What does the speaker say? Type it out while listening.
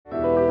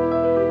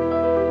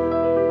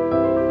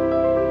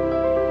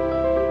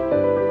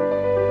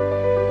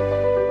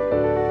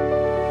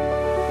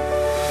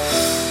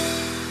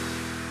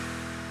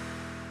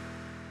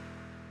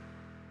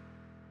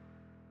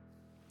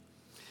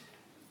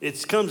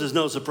It comes as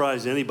no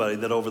surprise to anybody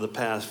that over the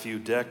past few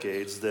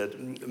decades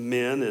that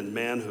men and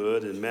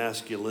manhood and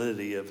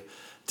masculinity have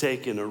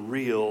taken a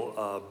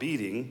real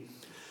beating.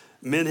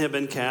 Men have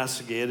been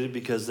castigated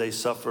because they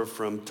suffer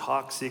from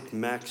toxic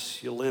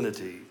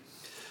masculinity,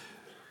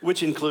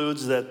 which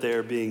includes that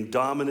they're being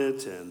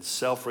dominant and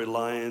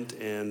self-reliant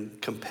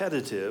and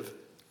competitive,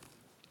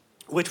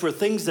 which were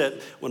things that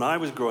when I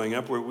was growing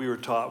up where we were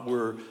taught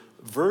were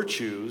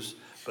virtues,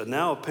 but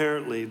now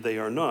apparently they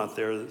are not.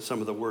 They're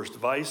some of the worst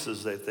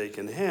vices that they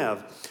can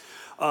have.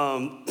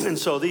 And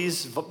so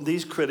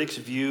these critics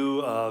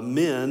view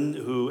men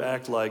who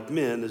act like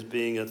men as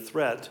being a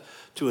threat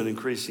to an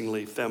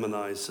increasingly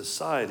feminized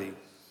society.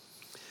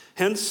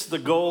 Hence, the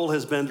goal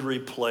has been to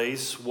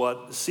replace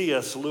what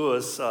C.S.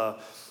 Lewis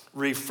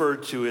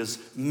referred to as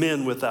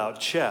men without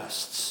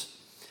chests.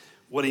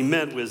 What he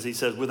meant was, he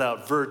said,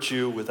 without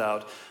virtue,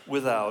 without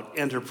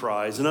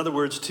enterprise. In other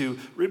words, to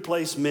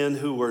replace men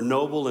who were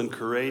noble and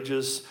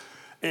courageous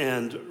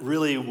and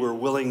really were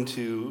willing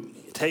to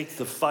take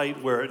the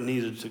fight where it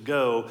needed to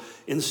go,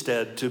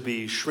 instead to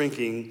be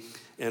shrinking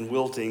and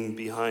wilting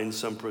behind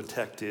some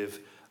protective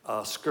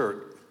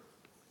skirt.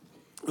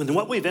 And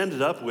what we've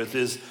ended up with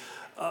is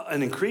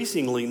an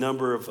increasingly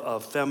number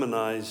of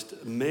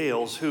feminized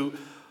males who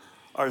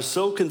are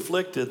so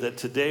conflicted that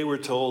today we're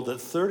told that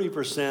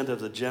 30% of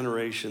the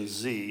Generation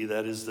Z,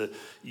 that is the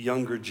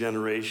younger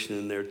generation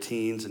in their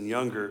teens and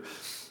younger,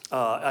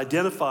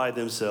 identify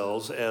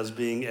themselves as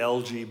being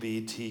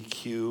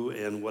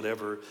LGBTQ and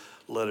whatever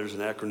letters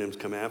and acronyms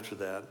come after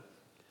that.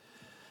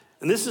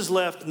 And this has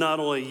left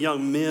not only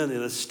young men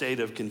in a state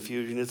of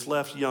confusion, it's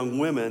left young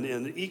women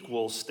in an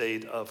equal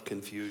state of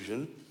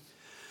confusion.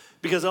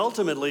 Because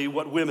ultimately,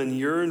 what women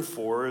yearn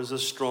for is a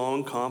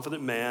strong,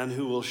 confident man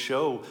who will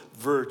show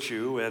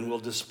virtue and will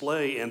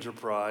display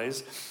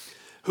enterprise,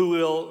 who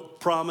will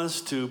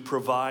promise to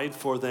provide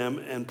for them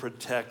and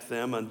protect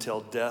them until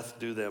death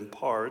do them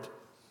part.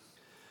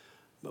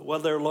 But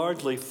what they're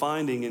largely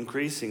finding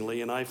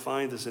increasingly, and I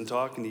find this in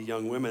talking to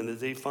young women,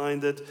 is they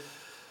find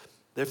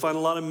a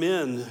lot of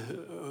men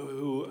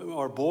who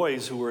are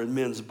boys who are in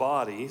men's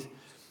bodies.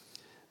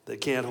 They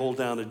can't hold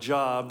down a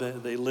job.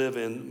 They live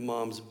in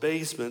mom's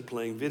basement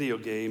playing video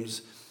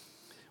games,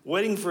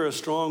 waiting for a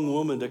strong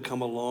woman to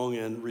come along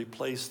and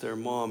replace their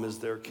mom as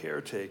their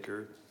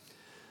caretaker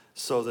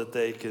so that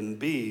they can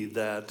be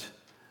that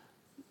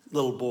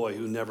little boy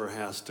who never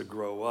has to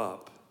grow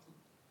up.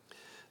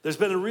 There's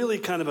been a really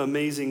kind of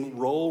amazing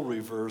role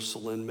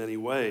reversal in many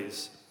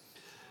ways.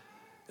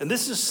 And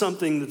this is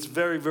something that's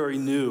very, very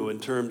new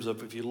in terms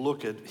of if you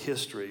look at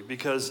history,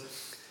 because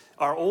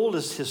our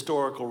oldest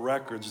historical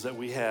records that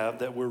we have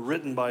that were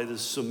written by the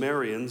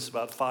Sumerians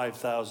about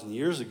 5,000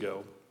 years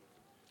ago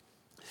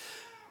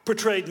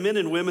portrayed men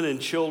and women and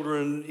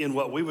children in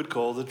what we would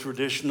call the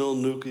traditional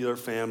nuclear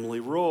family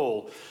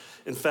role.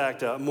 In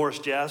fact, Morris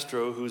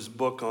Jastrow, whose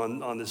book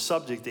on this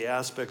subject, The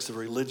Aspects of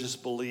Religious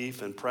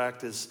Belief and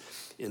Practice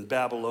in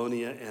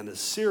Babylonia and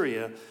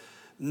Assyria,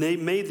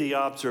 made the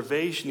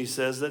observation, he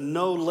says, that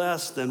no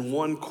less than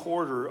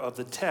 1/4 of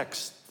the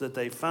texts that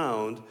they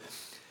found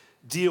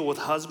deal with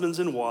husbands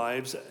and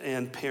wives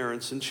and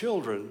parents and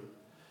children.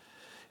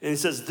 And he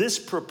says this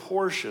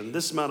proportion,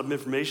 this amount of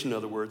information, in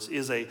other words,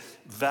 is a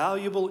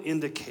valuable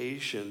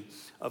indication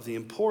of the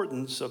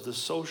importance of the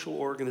social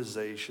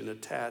organization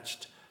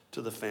attached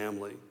to the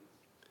family.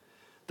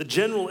 The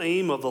general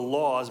aim of the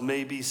laws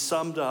may be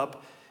summed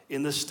up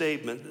in the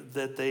statement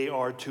that they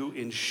are to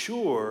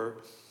ensure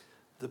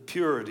the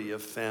purity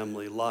of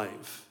family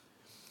life.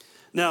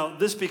 Now,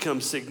 this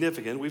becomes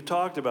significant. We've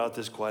talked about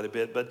this quite a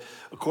bit, but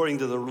according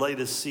to the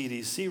latest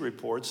CDC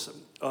reports,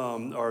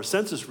 or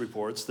census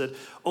reports, that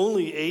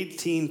only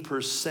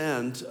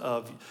 18%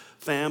 of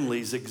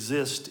families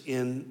exist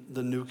in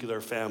the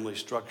nuclear family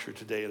structure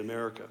today in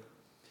America.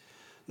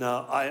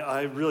 Now,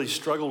 I really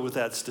struggled with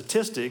that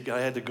statistic. I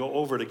had to go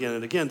over it again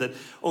and again, that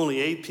only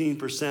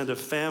 18% of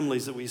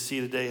families that we see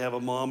today have a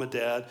mom, a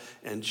dad,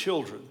 and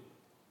children.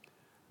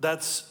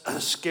 That's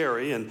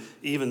scary, and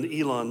even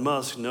Elon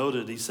Musk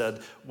noted, he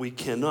said, we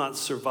cannot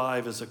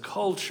survive as a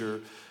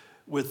culture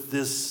with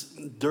this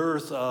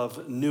dearth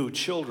of new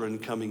children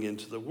coming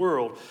into the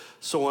world.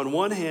 So on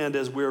one hand,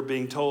 as we're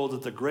being told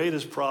that the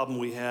greatest problem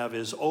we have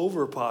is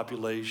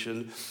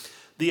overpopulation,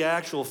 the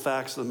actual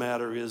facts of the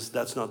matter is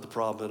that's not the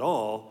problem at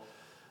all.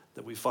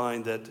 That we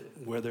find that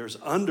where there's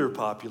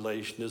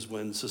underpopulation is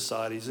when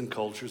societies and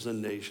cultures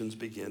and nations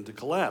begin to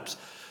collapse.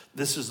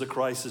 This is the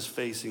crisis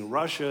facing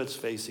Russia, it's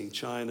facing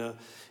China,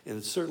 and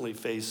it's certainly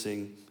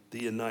facing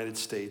the United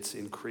States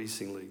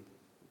increasingly.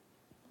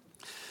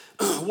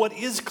 What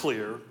is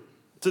clear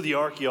to the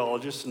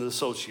archaeologists and the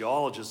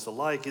sociologists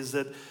alike is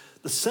that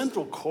the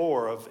central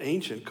core of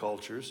ancient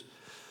cultures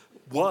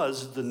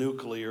was the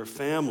nuclear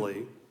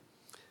family,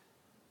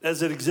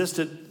 as it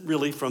existed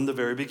really from the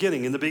very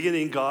beginning. In the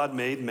beginning, God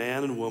made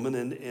man and woman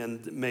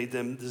and gave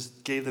them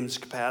this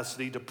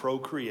capacity to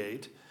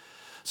procreate.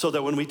 So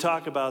that when we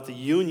talk about the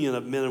union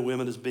of men and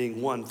women as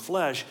being one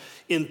flesh,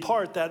 in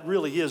part that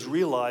really is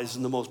realized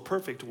in the most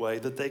perfect way,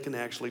 that they can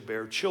actually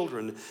bear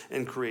children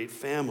and create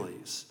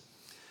families.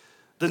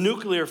 The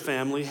nuclear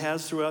family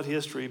has throughout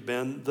history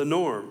been the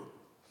norm.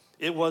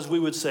 It was, we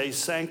would say,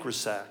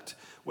 sacrosanct.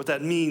 What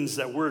that means,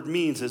 that word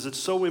means, is it's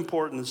so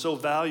important and so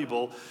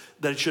valuable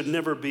that it should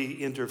never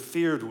be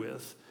interfered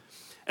with.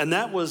 And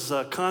that was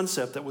a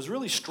concept that was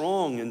really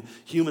strong in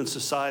human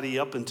society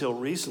up until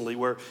recently,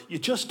 where you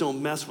just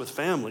don't mess with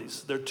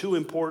families. They're too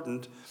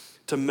important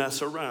to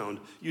mess around.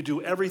 You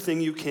do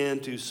everything you can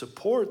to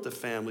support the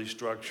family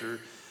structure,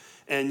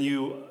 and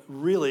you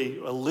really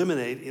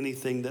eliminate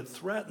anything that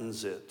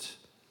threatens it.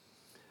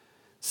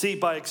 See,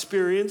 by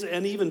experience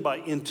and even by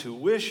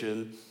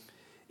intuition,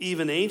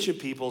 even ancient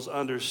peoples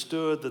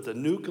understood that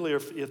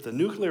if the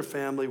nuclear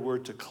family were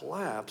to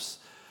collapse,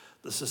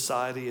 the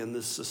society and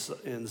the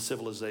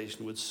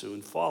civilization would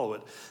soon follow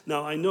it.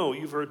 Now, I know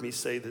you've heard me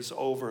say this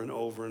over and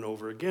over and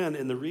over again,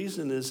 and the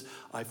reason is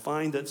I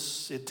find that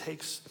it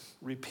takes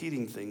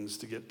repeating things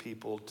to get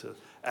people to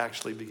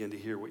actually begin to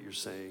hear what you're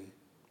saying.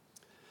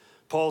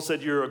 Paul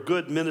said, you're a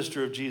good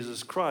minister of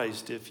Jesus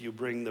Christ if you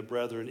bring the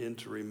brethren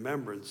into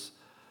remembrance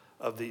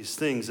of these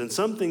things. And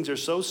some things are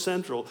so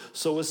central,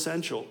 so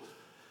essential,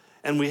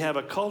 and we have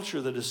a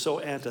culture that is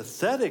so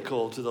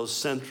antithetical to those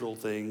central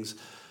things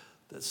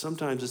that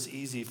sometimes it's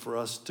easy for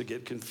us to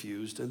get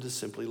confused and to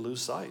simply lose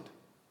sight.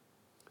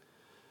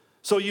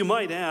 So you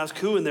might ask,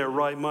 who in their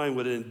right mind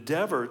would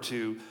endeavor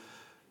to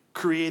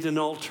create an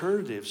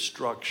alternative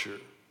structure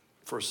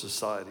for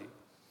society?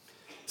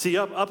 See,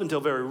 up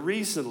until very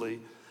recently,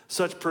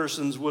 such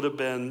persons would have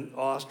been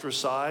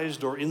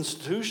ostracized or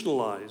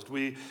institutionalized.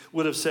 We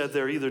would have said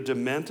they're either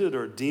demented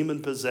or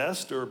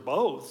demon-possessed or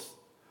both.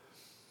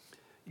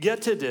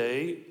 Yet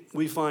today,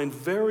 we find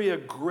very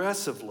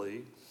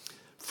aggressively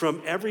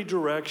from every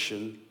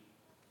direction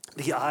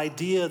the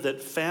idea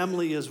that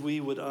family as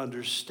we would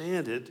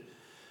understand it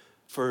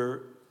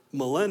for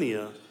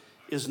millennia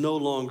is no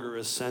longer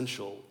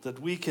essential, that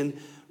we can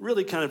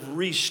really kind of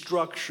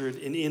restructure it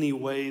in any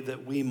way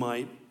that we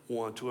might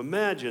want to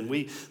imagine.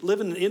 We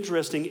live in an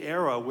interesting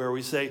era where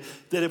we say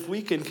that if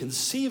we can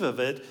conceive of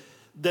it,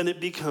 then it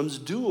becomes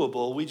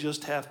doable. We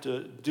just have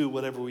to do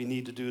whatever we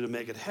need to do to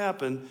make it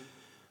happen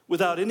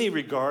without any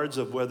regards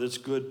of whether it's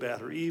good,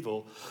 bad, or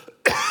evil,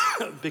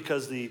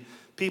 because the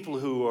people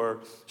who are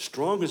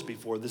strongest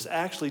before this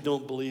actually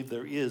don't believe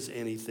there is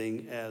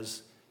anything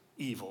as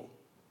evil.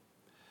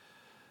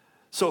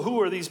 So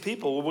who are these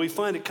people? Well, we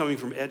find it coming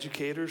from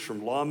educators,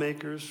 from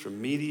lawmakers,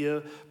 from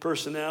media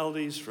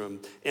personalities, from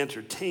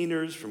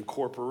entertainers, from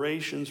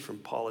corporations, from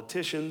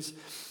politicians.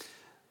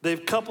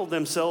 They've coupled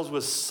themselves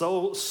with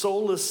soulless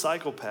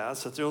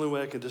psychopaths, that's the only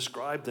way I can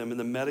describe them, in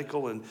the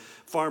medical and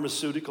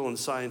pharmaceutical and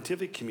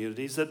scientific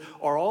communities that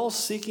are all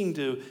seeking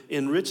to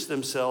enrich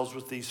themselves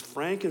with these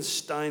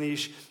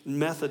Frankensteinish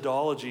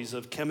methodologies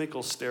of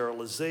chemical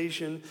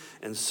sterilization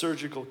and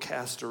surgical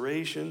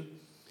castration,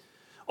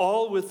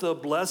 all with the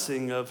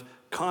blessing of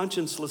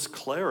conscienceless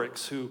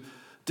clerics who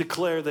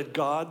declare that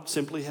God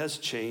simply has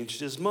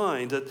changed his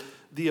mind, that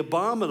the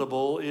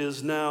abominable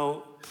is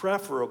now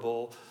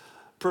preferable,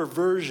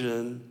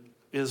 perversion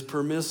is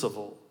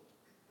permissible.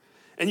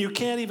 And you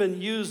can't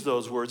even use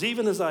those words.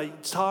 Even as I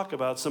talk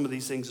about some of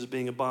these things as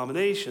being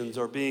abominations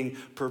or being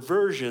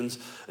perversions,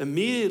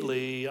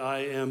 immediately I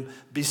am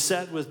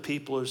beset with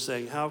people who are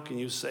saying, how can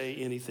you say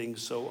anything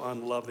so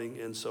unloving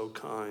and so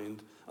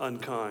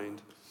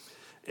unkind?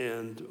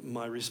 And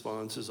my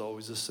response is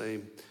always the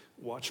same: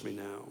 watch me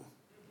now.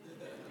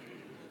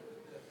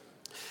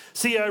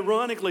 See,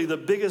 ironically, the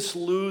biggest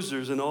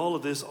losers in all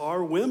of this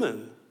are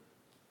women,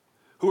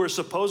 who are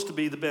supposed to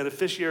be the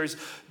beneficiaries,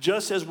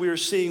 just as we are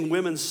seeing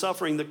women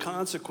suffering the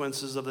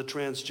consequences of the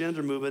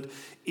transgender movement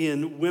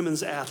in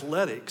women's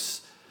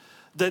athletics.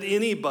 That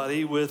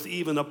anybody with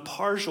even a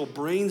partial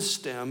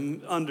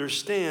brainstem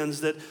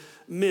understands that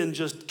men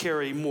just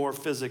carry more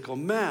physical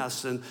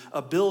mass and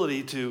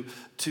ability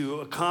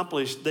to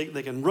accomplish. They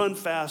can run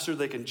faster,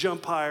 they can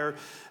jump higher.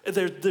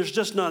 There's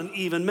just not an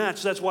even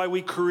match. That's why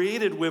we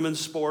created women's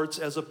sports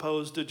as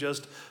opposed to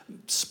just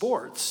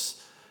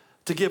sports,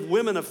 to give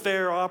women a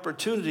fair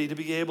opportunity to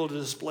be able to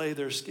display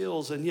their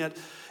skills. And yet,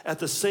 at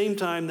the same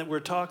time that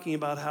we're talking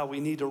about how we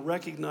need to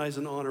recognize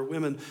and honor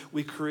women,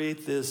 we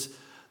create this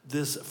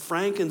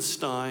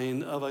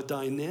Frankenstein of a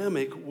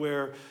dynamic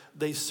where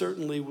they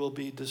certainly will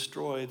be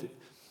destroyed,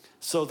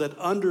 so that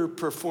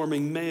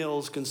underperforming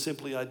males can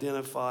simply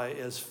identify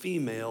as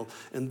female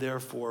and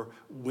therefore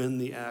win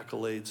the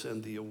accolades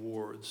and the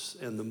awards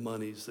and the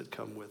monies that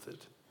come with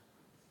it.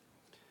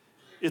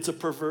 It's a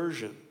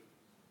perversion.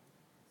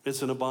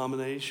 It's an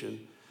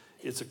abomination.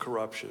 It's a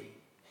corruption.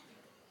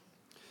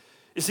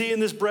 You see, in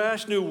this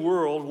brash new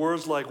world,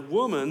 words like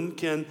woman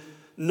can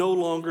no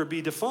longer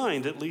be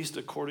defined, at least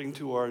according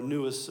to our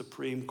newest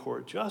Supreme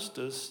Court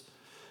justice,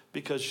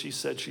 because she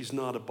said she's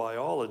not a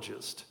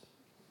biologist.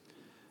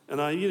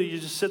 And you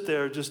just sit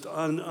there just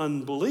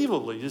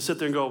unbelievably. You just sit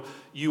there and go,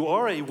 you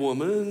are a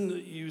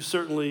woman. You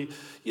certainly,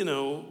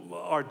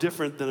 are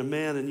different than a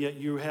man, and yet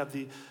you have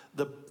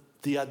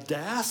the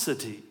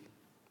audacity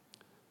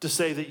to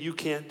say that you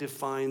can't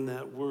define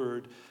that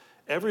word.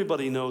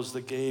 Everybody knows the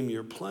game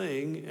you're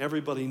playing.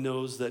 Everybody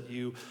knows that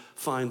you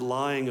find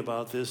lying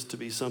about this to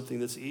be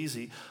something that's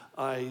easy.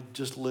 I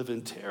just live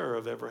in terror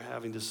of ever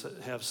having to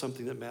have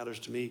something that matters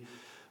to me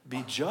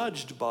be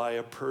judged by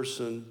a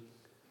person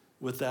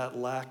with that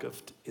lack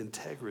of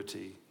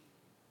integrity.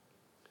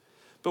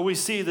 But we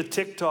see the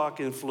TikTok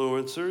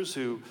influencers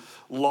who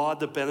laud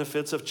the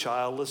benefits of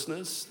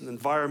childlessness,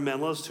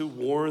 environmentalists who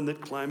warn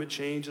that climate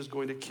change is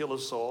going to kill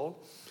us all,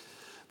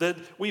 that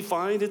we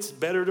find it's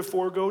better to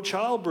forego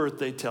childbirth,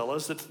 they tell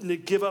us,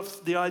 that give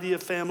up the idea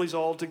of families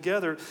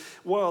altogether,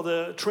 while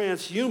the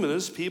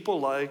transhumanists, people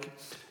like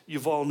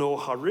Yuval Noah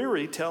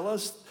Harari, tell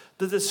us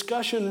the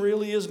discussion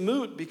really is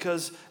moot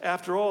because,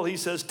 after all, he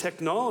says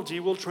technology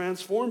will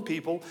transform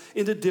people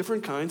into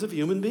different kinds of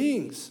human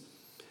beings.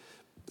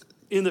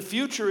 In the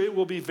future, it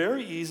will be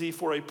very easy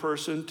for a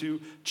person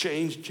to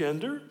change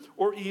gender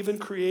or even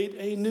create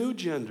a new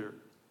gender.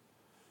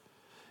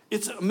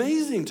 It's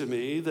amazing to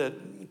me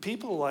that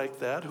people like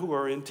that, who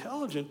are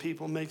intelligent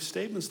people, make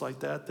statements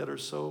like that that are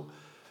so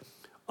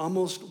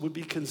almost would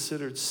be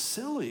considered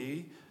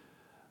silly,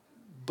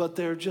 but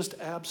they're just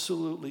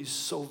absolutely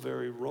so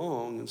very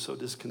wrong and so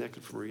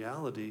disconnected from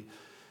reality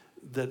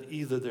that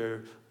either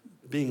they're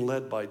being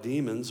led by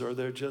demons or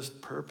they're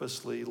just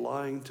purposely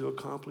lying to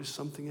accomplish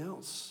something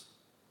else.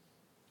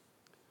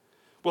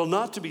 Well,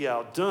 not to be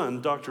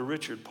outdone, Dr.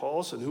 Richard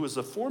Paulson, who was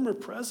the former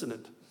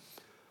president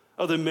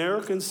of the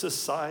American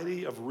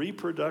Society of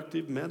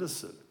Reproductive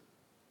Medicine,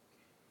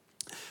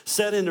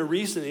 said in a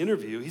recent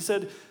interview, he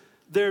said,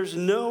 "There's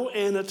no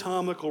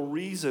anatomical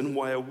reason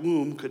why a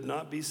womb could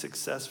not be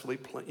successfully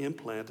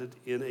implanted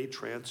in a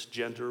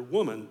transgender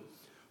woman,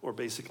 or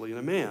basically in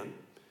a man."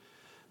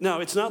 Now,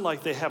 it's not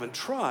like they haven't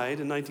tried.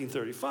 In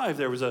 1935,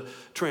 there was a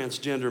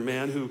transgender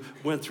man who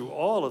went through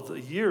all of the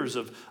years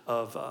of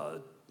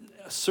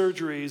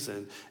surgeries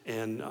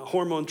and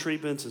hormone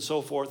treatments and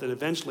so forth, and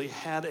eventually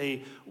had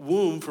a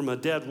womb from a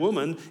dead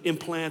woman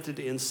implanted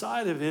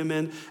inside of him.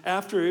 And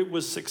after it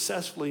was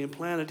successfully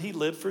implanted, he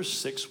lived for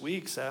 6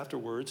 weeks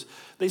afterwards.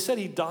 They said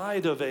he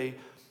died of a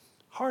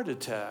heart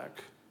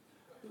attack.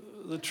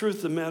 The truth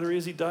of the matter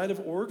is he died of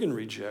organ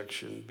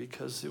rejection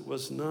because it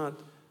was not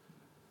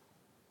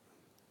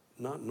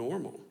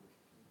normal.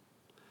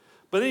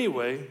 But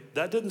anyway,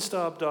 that didn't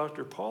stop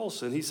Dr.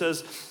 Paulson. He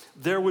says,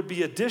 there would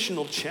be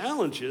additional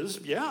challenges,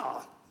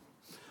 yeah,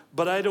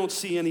 but I don't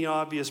see any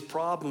obvious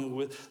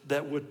problem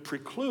that would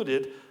preclude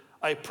it.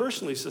 I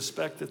personally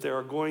suspect that there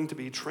are going to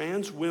be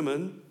trans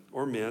women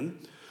or men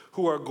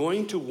who are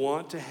going to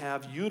want to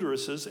have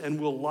uteruses and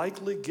will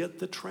likely get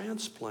the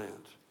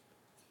transplant.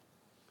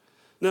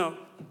 Now,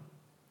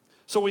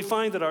 so we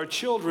find that our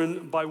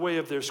children, by way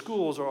of their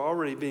schools, are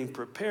already being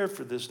prepared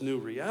for this new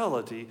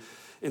reality.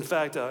 In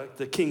fact,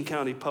 the King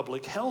County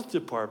Public Health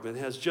Department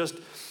has just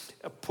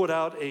put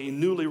out a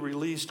newly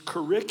released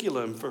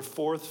curriculum for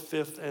 4th,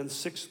 5th, and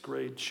 6th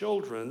grade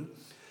children.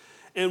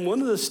 And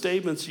one of the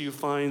statements you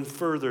find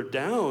further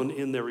down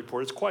in their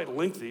report, it's quite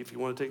lengthy if you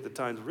want to take the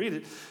time to read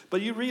it,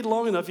 but you read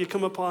long enough, you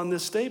come upon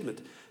this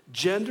statement.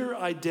 Gender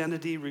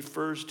identity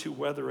refers to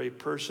whether a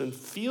person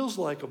feels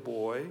like a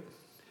boy,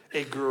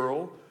 a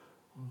girl,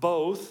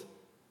 both,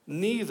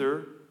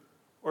 neither,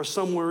 or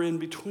somewhere in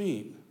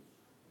between.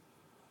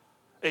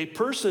 A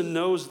person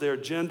knows their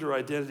gender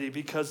identity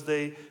because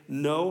they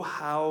know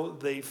how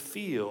they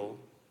feel,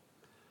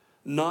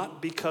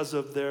 not because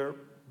of their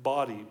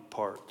body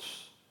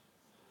parts.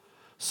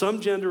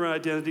 Some gender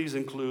identities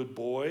include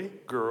boy,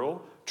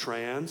 girl,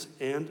 trans,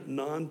 and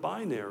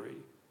non-binary.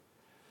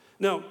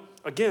 Now,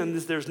 again,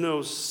 there's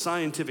no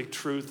scientific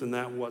truth in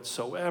that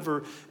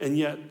whatsoever, and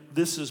yet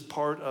this is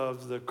part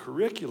of the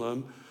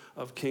curriculum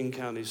of King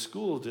County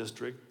School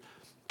District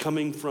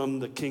coming from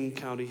the King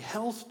County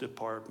Health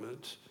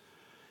Department.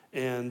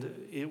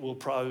 And it will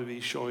probably be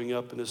showing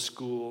up in a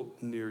school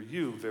near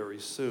you very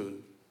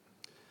soon.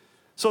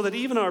 So that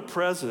even our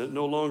president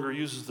no longer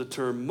uses the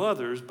term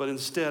mothers, but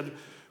instead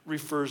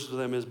refers to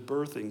them as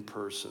birthing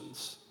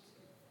persons.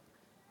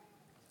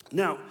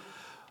 Now,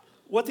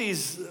 what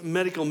these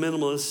medical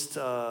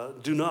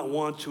minimalists do not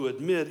want to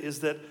admit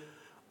is that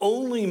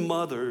only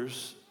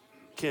mothers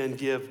can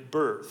give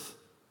birth.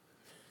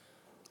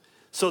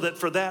 So that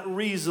for that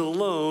reason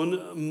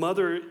alone,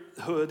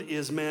 motherhood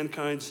is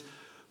mankind's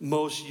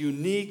most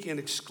unique and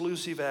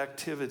exclusive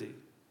activity.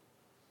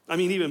 I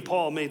mean, even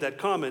Paul made that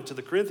comment to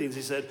the Corinthians.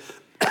 He said,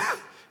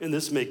 and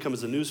this may come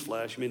as a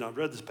newsflash, you may not have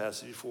read this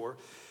passage before,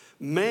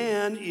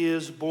 man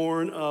is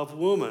born of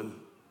woman.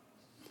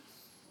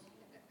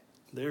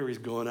 There he's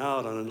going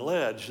out on a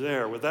ledge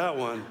there with that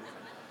one.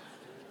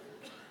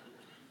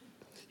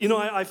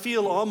 I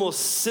feel almost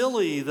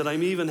silly that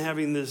I'm even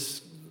having this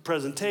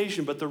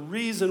presentation, but the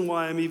reason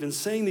why I'm even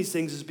saying these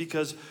things is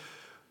because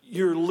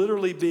you're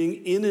literally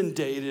being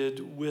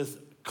inundated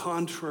with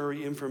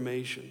contrary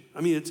information.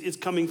 I mean, it's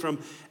coming from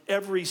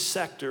every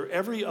sector,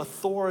 every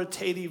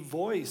authoritative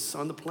voice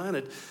on the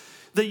planet.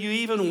 That you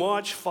even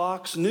watch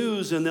Fox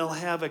News and they'll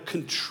have a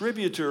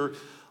contributor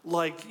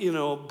like,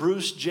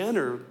 Bruce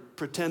Jenner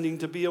pretending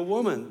to be a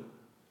woman.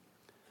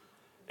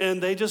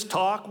 And they just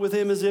talk with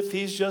him as if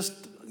he's just,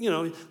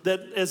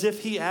 as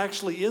if he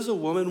actually is a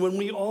woman, when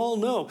we all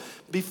know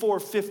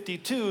before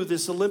 52,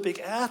 this Olympic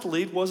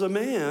athlete was a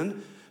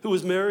man who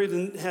was married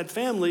and had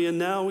family, and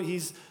now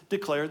he's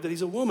declared that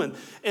he's a woman.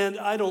 And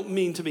I don't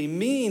mean to be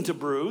mean to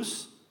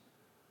Bruce,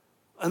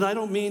 and I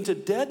don't mean to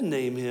dead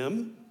name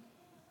him,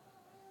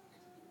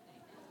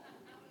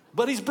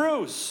 but he's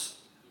Bruce.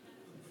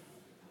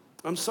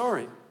 I'm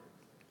sorry.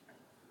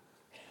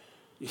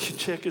 You can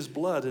check his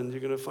blood and you're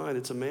going to find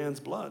it's a man's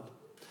blood.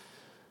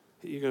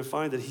 You're going to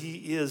find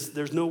that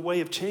there's no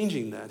way of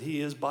changing that.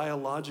 He is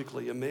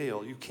biologically a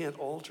male. You can't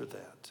alter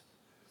that.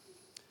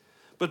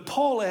 But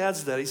Paul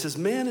adds that. He says,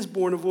 man is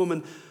born of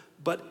woman,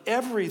 but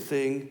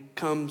everything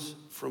comes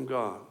from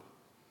God.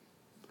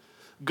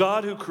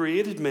 God, who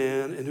created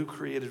man and who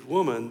created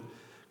woman,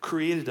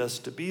 created us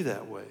to be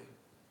that way.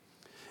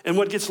 And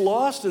what gets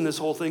lost in this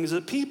whole thing is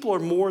that people are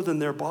more than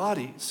their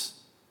bodies.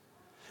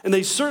 And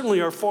they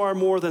certainly are far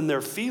more than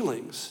their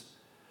feelings.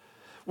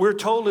 We're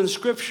told in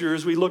Scripture,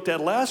 as we looked at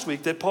last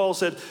week, that Paul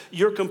said,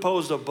 you're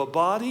composed of a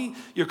body,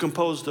 you're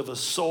composed of a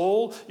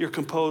soul, you're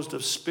composed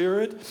of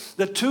spirit.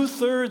 That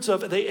 2/3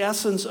 of the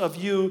essence of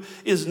you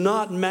is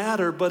not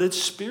matter, but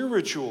it's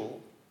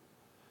spiritual.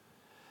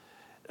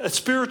 A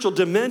spiritual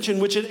dimension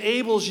which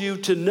enables you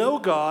to know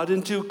God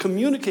and to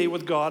communicate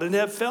with God and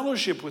have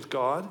fellowship with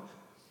God.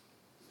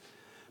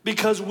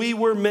 Because we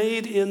were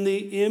made in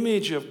the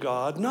image of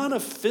God, not a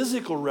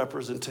physical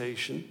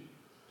representation,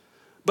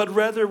 but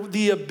rather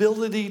the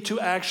ability to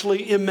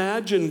actually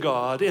imagine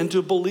God and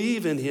to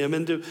believe in him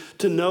and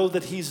to know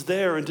that he's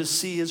there and to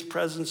see his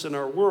presence in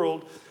our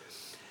world.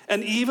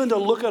 And even to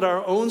look at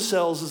our own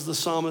selves, as the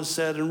psalmist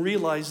said, and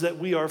realize that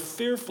we are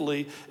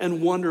fearfully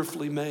and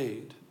wonderfully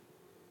made.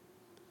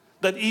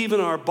 That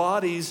even our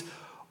bodies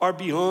are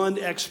beyond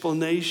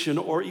explanation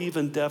or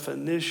even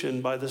definition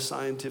by the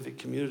scientific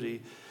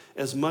community,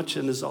 as much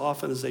and as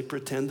often as they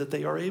pretend that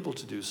they are able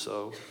to do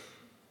so.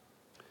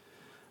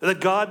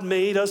 That God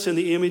made us in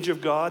the image of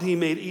God. He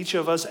made each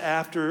of us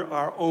after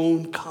our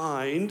own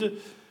kind,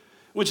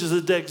 which is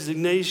a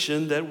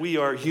designation that we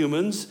are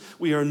humans.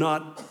 We are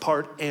not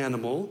part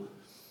animal.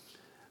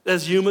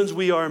 As humans,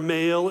 we are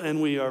male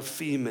and we are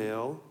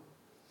female.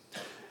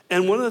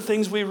 And one of the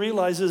things we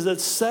realize is that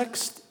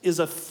sex is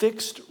a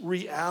fixed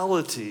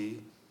reality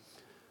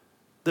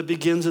that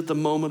begins at the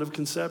moment of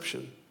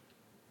conception.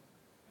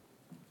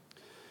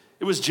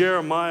 It was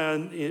Jeremiah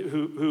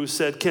who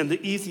said, can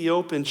the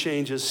Ethiopian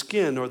change his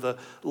skin or the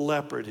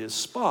leopard his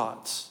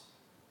spots?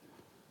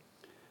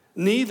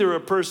 Neither a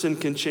person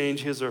can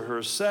change his or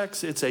her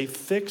sex. It's a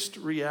fixed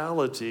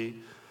reality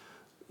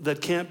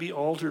that can't be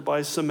altered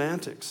by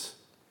semantics.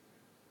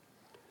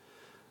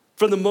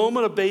 From the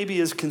moment a baby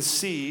is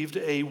conceived,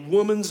 a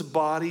woman's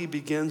body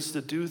begins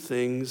to do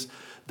things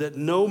that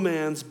no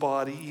man's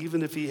body,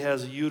 even if he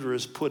has a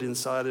uterus put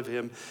inside of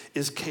him,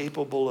 is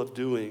capable of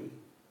doing.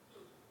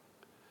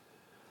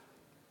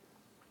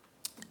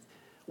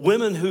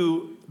 Women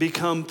who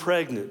become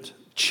pregnant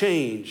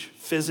change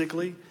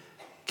physically,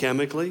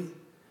 chemically,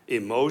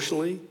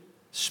 emotionally,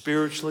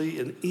 spiritually,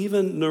 and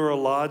even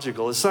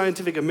neurological. As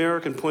Scientific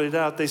American pointed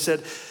out, they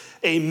said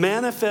a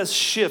manifest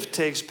shift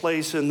takes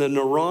place in the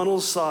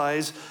neuronal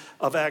size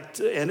of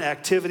and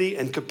activity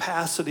and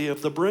capacity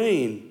of the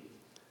brain.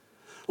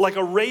 Like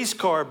a race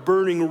car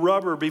burning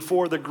rubber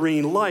before the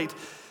green light,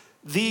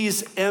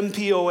 these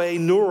MPOA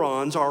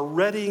neurons are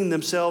readying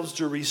themselves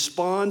to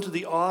respond to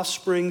the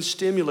offspring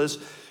stimulus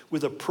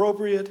with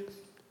appropriate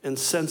and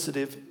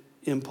sensitive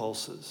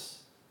impulses.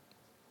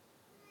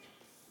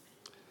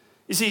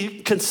 You see,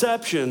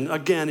 conception,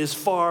 again, is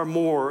far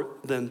more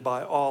than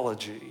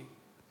biology.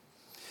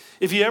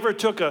 If you ever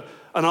took an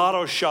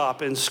auto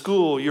shop in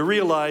school, you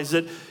realize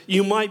that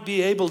you might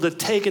be able to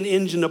take an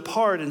engine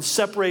apart and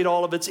separate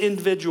all of its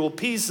individual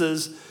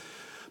pieces,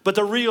 but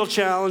the real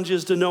challenge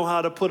is to know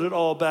how to put it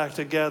all back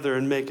together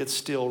and make it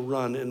still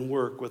run and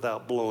work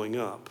without blowing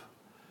up.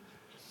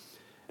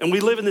 And we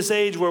live in this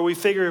age where we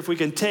figure if we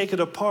can take it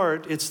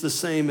apart, it's the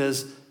same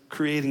as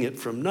creating it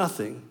from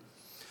nothing.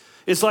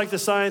 It's like the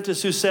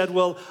scientist who said,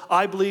 well,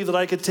 I believe that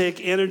I could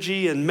take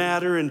energy and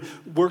matter and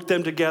work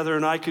them together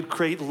and I could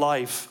create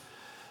life.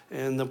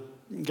 And the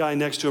guy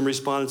next to him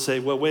responded and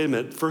said, well, wait a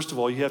minute. First of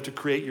all, you have to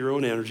create your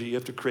own energy. You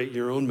have to create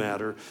your own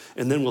matter.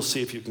 And then we'll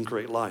see if you can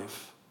create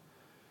life.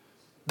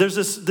 There's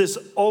this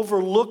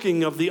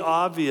overlooking of the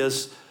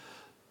obvious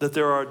that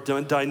there are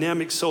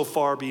dynamics so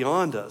far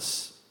beyond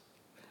us.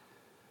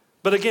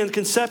 But again,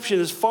 conception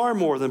is far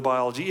more than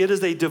biology. It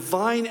is a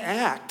divine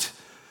act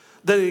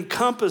that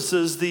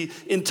encompasses the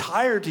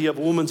entirety of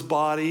a woman's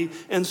body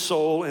and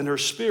soul and her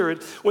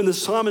spirit. When the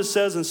psalmist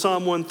says in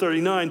Psalm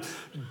 139,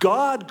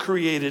 God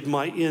created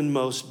my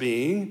inmost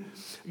being,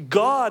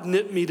 God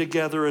knit me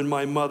together in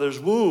my mother's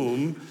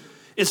womb,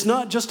 It's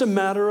not just a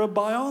matter of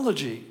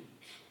biology.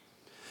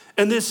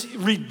 And this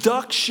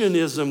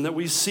reductionism that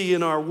we see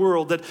in our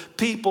world, that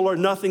people are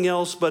nothing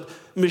else but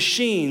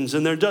machines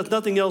and they're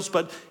nothing else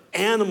but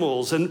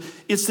animals. And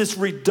it's this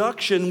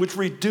reduction which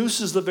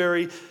reduces the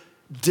very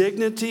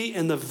dignity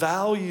and the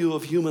value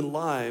of human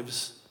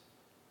lives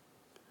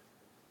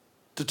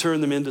to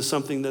turn them into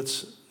something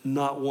that's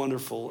not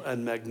wonderful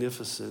and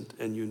magnificent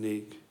and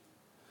unique.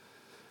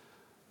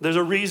 There's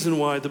a reason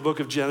why the book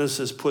of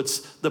Genesis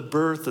puts the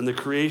birth and the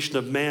creation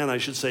of man, I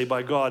should say,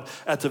 by God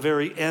at the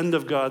very end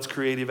of God's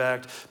creative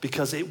act,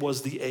 because it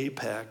was the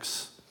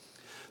apex.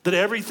 That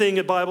everything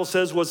the Bible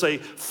says was a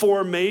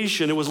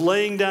formation. It was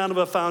laying down of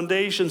a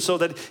foundation so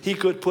that he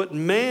could put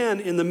man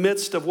in the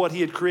midst of what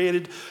he had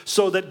created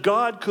so that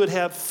God could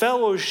have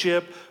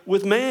fellowship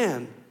with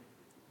man.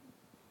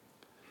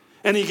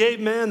 And he gave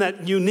man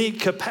that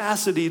unique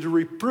capacity to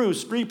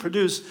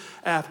reproduce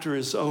after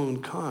his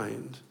own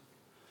kind.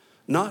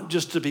 Not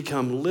just to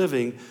become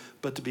living,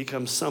 but to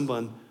become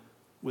someone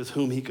with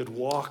whom he could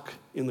walk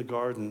in the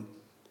garden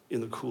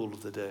in the cool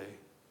of the day.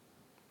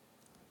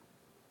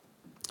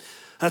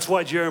 That's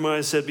why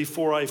Jeremiah said,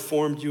 before I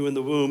formed you in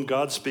the womb,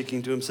 God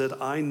speaking to him said,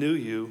 I knew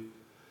you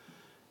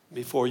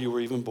before you were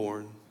even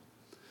born.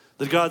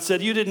 That God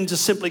said, you didn't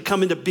just simply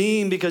come into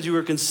being because you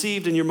were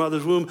conceived in your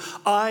mother's womb.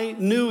 I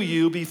knew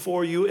you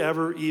before you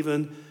ever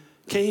even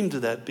came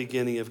to that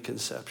beginning of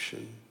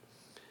conception.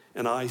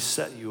 And I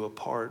set you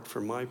apart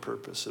for my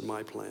purpose and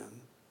my plan.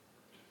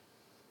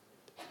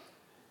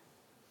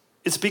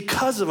 It's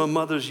because of a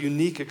mother's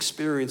unique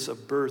experience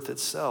of birth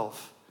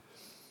itself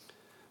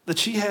that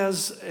she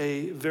has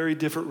a very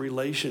different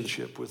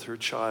relationship with her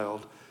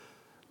child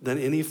than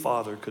any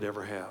father could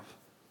ever have.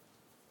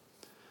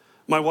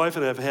 My wife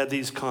and I have had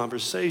these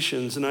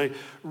conversations, and I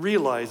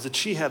realized that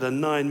she had a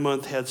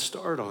 9-month head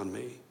start on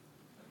me.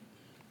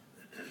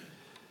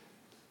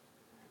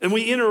 And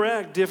we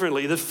interact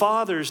differently. The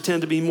fathers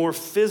tend to be more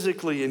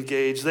physically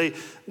engaged.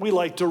 We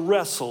like to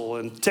wrestle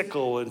and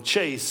tickle and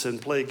chase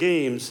and play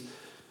games.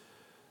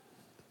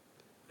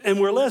 And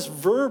we're less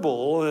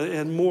verbal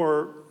and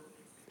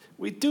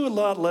we do a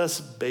lot less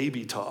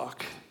baby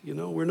talk. You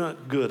know, we're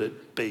not good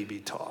at baby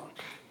talk.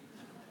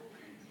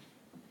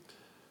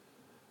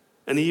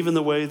 And even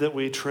the way that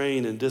we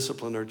train and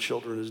discipline our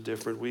children is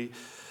different.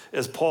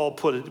 As Paul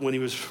put it when he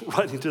was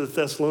writing to the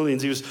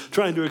Thessalonians, he was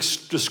trying to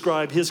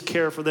describe his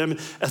care for them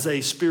as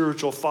a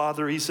spiritual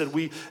father. He said,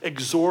 we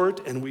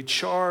exhort and we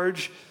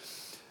charge.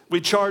 We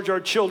charge our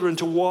children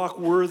to walk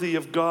worthy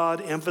of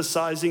God,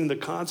 emphasizing the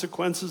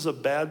consequences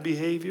of bad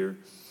behavior.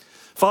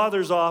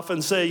 Fathers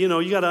often say, you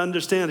got to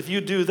understand, if you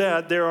do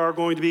that, there are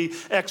going to be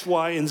X,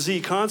 Y, and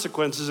Z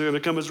consequences that are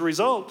going to come as a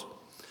result.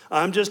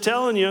 I'm just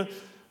telling you,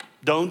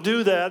 don't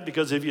do that,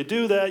 because if you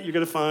do that, you're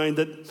going to find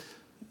that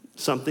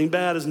something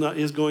bad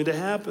is going to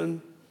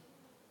happen.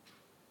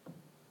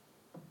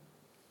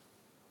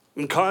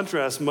 In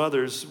contrast,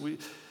 mothers,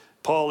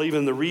 Paul, even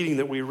in the reading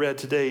that we read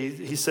today,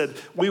 he said,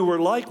 we were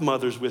like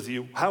mothers with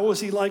you. How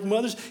was he like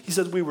mothers? He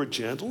said, we were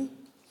gentle,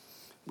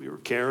 we were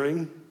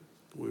caring,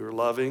 we were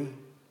loving.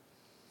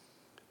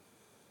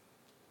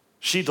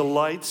 She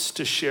delights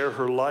to share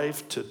her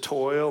life, to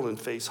toil and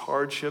face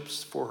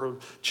hardships for her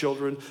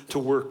children, to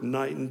work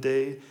night and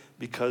day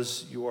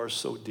because you are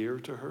so dear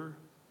to her.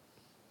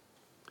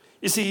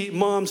 You see,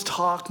 moms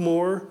talk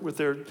more with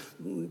their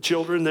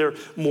children. They're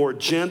more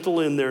gentle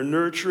in their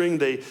nurturing.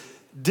 They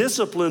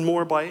discipline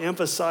more by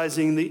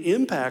emphasizing the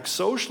impact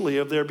socially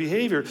of their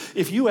behavior.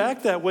 If you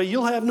act that way,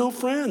 you'll have no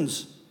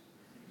friends.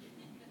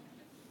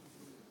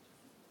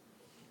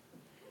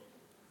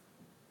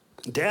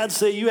 Dads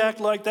say you act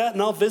like that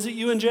and I'll visit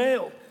you in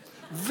jail.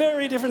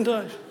 Very different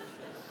times.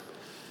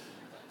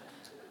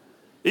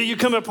 You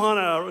come upon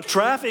a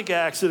traffic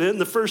accident,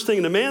 and the first thing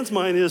in a man's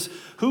mind is,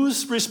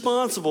 who's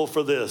responsible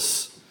for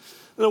this?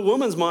 And a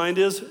woman's mind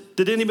is,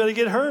 did anybody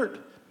get hurt?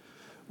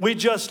 We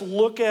just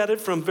look at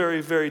it from very,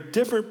 very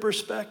different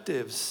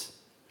perspectives.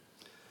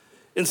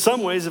 In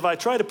some ways, if I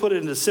try to put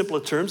it into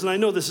simpler terms, and I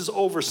know this is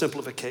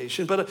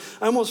oversimplification, but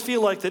I almost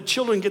feel like that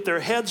children get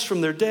their heads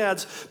from their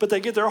dads, but they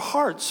get their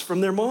hearts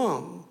from their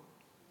mom.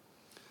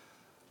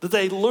 That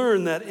they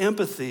learn that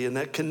empathy and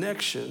that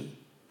connection.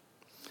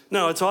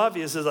 Now, it's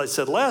obvious, as I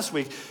said last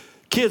week,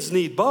 kids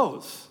need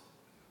both.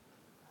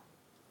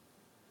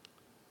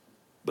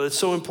 But it's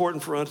so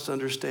important for us to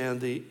understand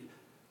the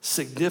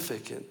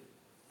significant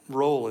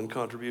role and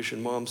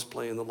contribution moms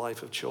play in the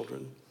life of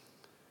children.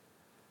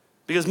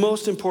 Because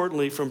most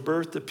importantly, from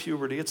birth to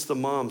puberty, it's the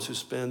moms who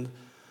spend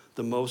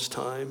the most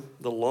time,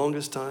 the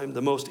longest time,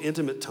 the most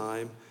intimate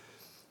time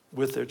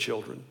with their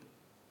children.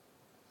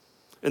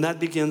 And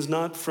that begins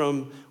not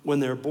from when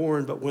they're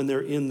born, but when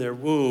they're in their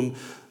womb,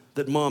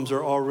 that moms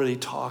are already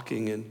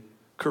talking and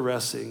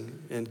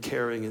caressing and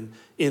caring and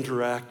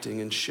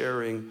interacting and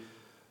sharing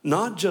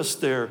not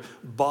just their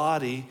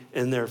body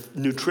and their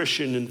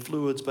nutrition and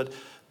fluids, but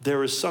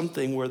there is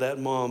something where that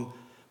mom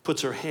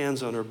puts her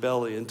hands on her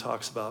belly and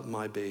talks about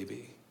my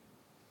baby.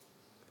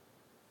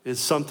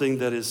 It's something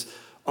that is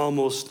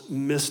almost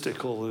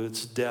mystical in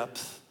its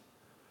depth.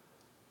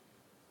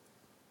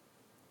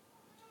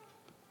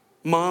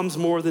 Moms,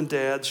 more than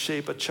dads,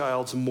 shape a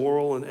child's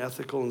moral and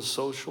ethical and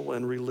social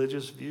and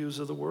religious views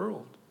of the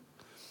world.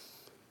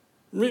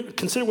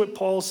 Consider what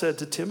Paul said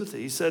to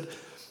Timothy. He said,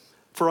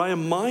 "For I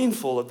am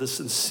mindful of the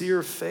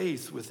sincere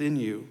faith within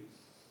you,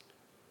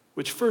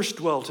 which first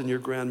dwelt in your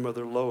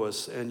grandmother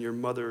Lois and your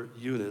mother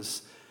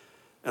Eunice,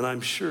 and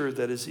I'm sure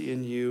that is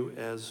in you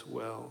as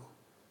well."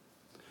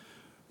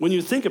 When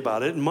you think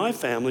about it, my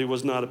family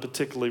was not a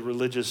particularly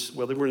religious,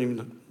 well, they weren't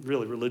even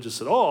really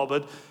religious at all,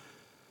 but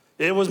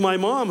it was my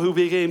mom who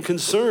became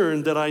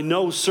concerned that I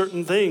know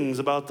certain things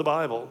about the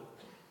Bible.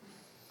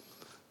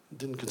 It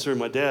didn't concern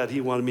my dad.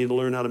 He wanted me to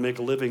learn how to make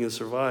a living and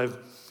survive,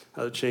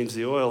 how to change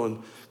the oil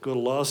and go to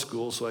law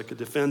school so I could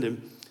defend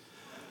him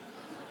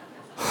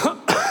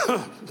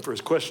for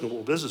his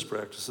questionable business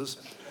practices.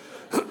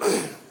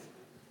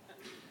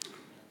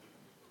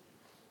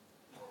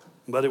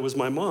 But it was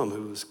my mom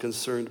who was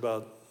concerned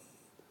about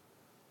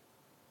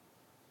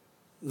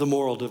the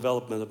moral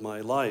development of my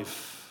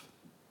life.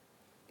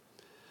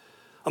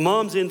 A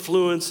mom's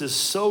influence is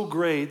so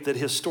great that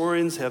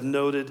historians have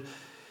noted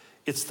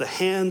it's the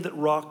hand that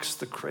rocks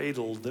the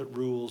cradle that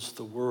rules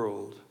the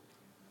world.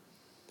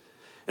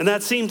 And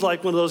that seems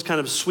like one of those kind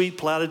of sweet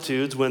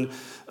platitudes when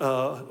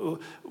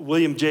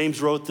William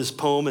James wrote this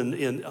poem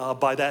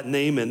by that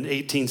name in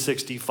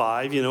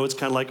 1865. You know, it's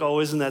kind of like, oh,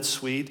 isn't that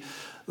sweet?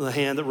 The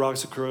hand that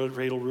rocks the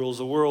cradle rules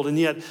the world. And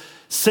yet,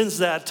 since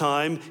that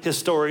time,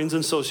 historians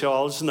and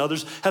sociologists and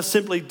others have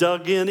simply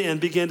dug in and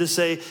began to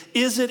say,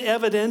 is it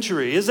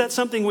evidentiary? Is that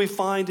something we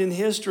find in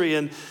history?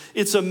 And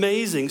it's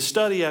amazing.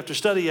 Study after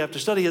study after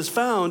study has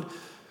found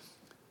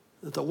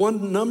that the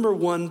number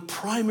one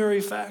primary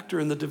factor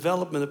in the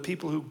development of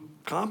people who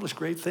accomplish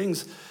great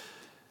things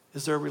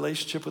is their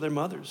relationship with their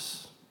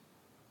mothers.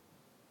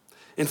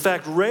 In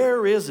fact,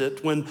 rare is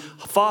it when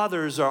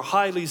fathers are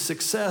highly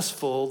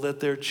successful that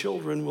their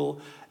children will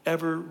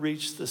ever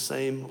reach the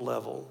same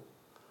level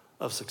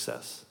of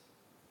success,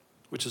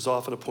 which is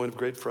often a point of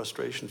great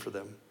frustration for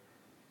them.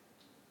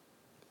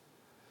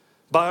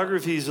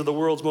 Biographies of the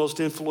world's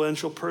most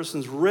influential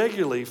persons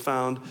regularly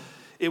found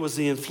it was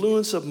the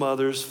influence of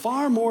mothers,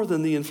 far more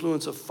than the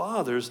influence of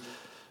fathers,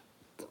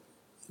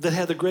 that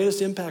had the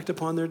greatest impact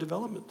upon their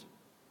development.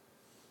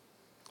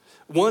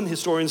 One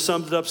historian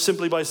summed it up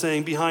simply by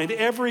saying, behind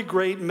every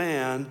great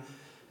man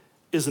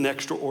is an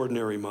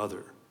extraordinary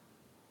mother.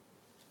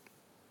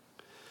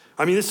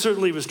 I mean, this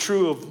certainly was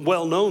true of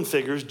well-known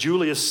figures.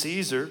 Julius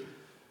Caesar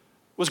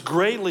was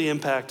greatly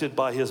impacted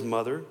by his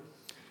mother.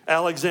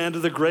 Alexander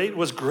the Great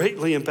was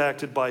greatly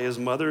impacted by his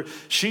mother.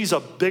 She's a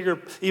bigger,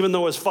 even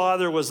though his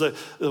father was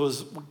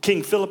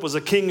King Philip was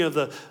a king of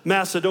the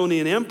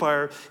Macedonian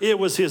Empire, it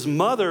was his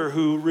mother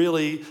who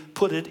really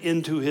put it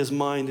into his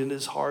mind and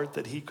his heart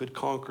that he could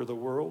conquer the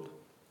world.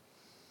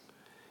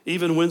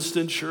 Even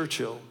Winston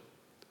Churchill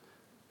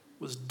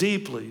was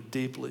deeply,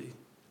 deeply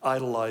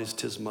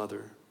idolized his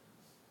mother.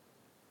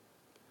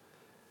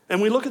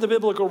 And we look at the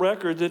biblical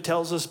record, and it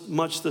tells us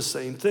much the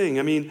same thing.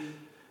 I mean,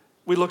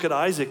 we look at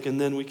Isaac, and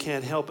then we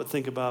can't help but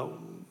think about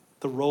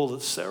the role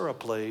that Sarah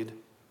played.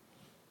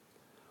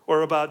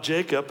 Or about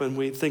Jacob, and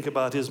we think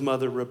about his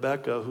mother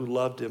Rebekah, who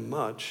loved him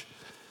much.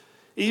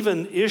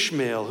 Even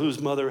Ishmael, whose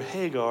mother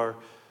Hagar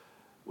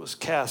was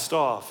cast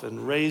off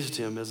and raised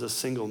him as a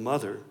single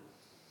mother.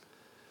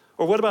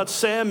 Or what about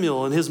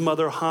Samuel and his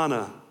mother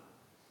Hannah?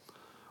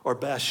 Or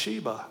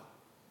Bathsheba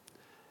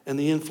and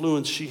the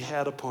influence she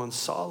had upon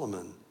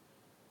Solomon?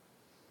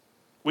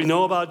 We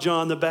know about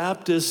John the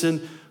Baptist,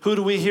 and who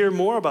do we hear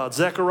more about?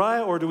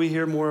 Zechariah, or do we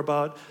hear more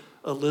about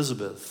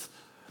Elizabeth?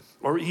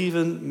 Or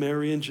even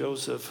Mary and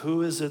Joseph?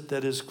 Who is it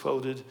that is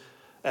quoted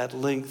at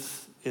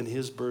length in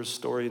his birth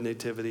story and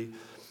nativity?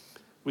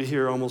 We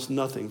hear almost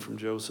nothing from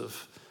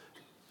Joseph.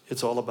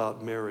 It's all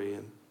about Mary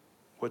and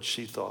what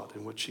she thought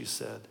and what she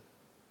said.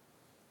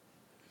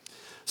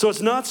 So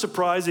it's not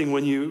surprising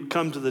when you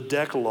come to the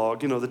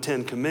Decalogue, the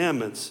 10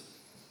 Commandments,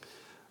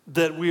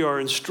 that we are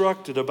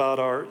instructed about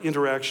our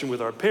interaction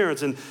with our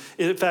parents. And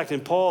in fact, in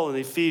Paul in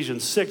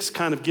Ephesians 6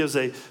 kind of gives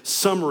a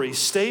summary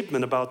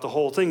statement about the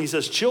whole thing. He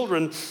says,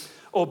 children,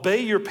 obey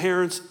your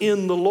parents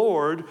in the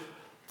Lord,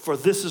 for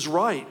this is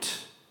right.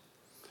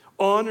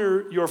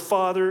 Honor your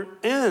father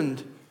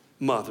and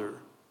mother,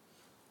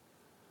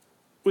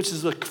 which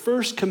is the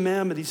first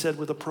commandment, he said,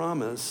 with a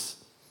promise.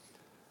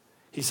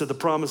 He said, the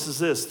promise is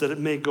this, that it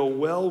may go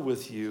well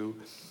with you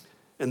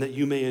and that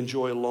you may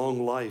enjoy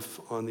long life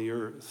on the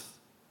earth.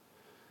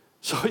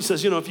 So he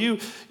says, if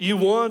you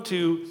want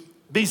to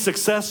be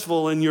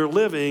successful in your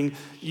living,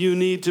 you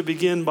need to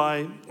begin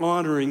by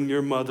honoring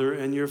your mother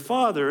and your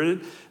father. And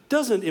it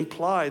doesn't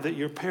imply that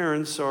your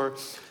parents are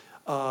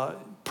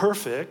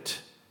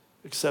perfect,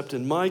 except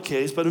in my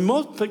case. But in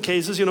most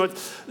cases,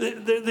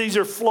 these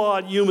are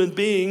flawed human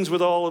beings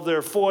with all of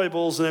their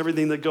foibles and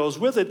everything that goes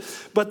with it.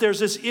 But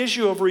there's this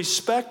issue of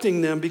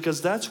respecting them,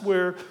 because that's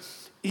where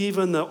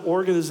even the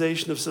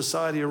organization of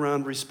society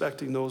around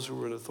respecting those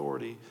who are in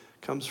authority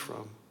comes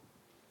from.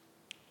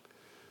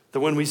 That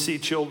when we see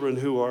children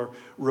who are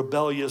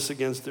rebellious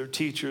against their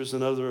teachers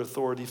and other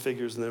authority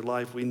figures in their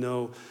life, we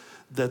know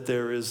that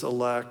there is a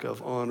lack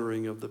of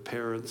honoring of the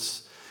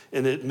parents.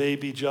 And it may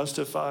be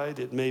justified,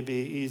 it may be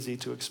easy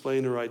to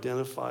explain or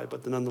identify,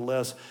 but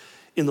nonetheless,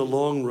 in the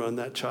long run,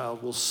 that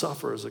child will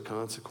suffer as a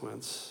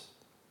consequence.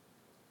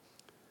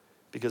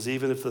 Because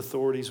even if the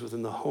authorities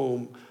within the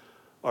home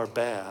are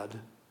bad,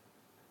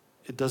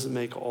 it doesn't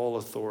make all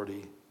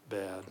authority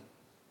bad.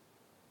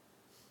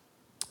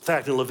 In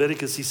fact, in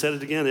Leviticus, he said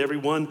it again, every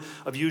one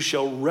of you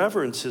shall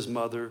reverence his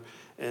mother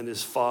and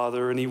his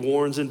father. And he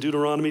warns in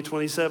Deuteronomy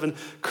 27,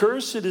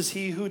 cursed is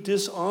he who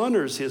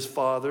dishonors his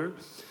father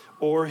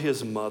or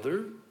his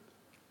mother.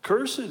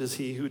 Cursed is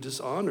he who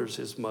dishonors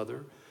his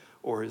mother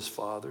or his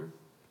father.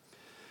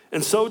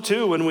 And so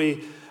too, when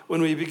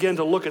we begin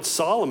to look at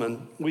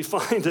Solomon, we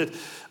find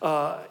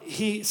that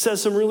he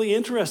says some really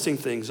interesting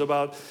things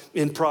about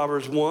in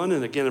Proverbs 1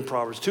 and again in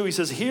Proverbs 2. He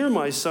says, hear,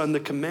 my son, the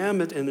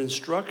commandment and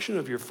instruction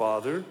of your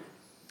father.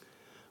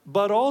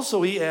 But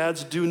also he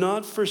adds, do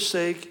not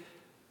forsake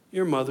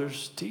your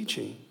mother's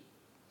teaching.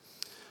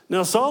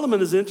 Now, Solomon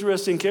is an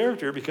interesting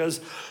character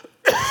because,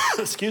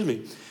 excuse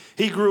me,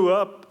 he grew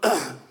up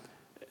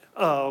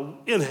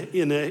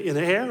in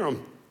a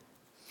harem.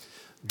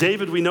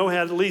 David, we know,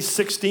 had at least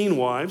 16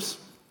 wives.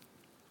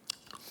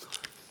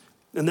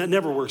 And that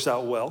never works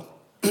out well.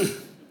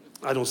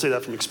 I don't say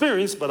that from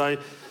experience, but I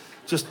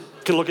just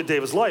can look at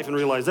David's life and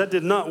realize that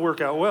did not work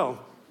out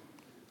well.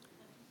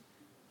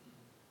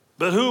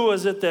 But who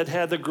was it that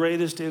had the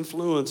greatest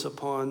influence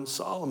upon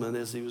Solomon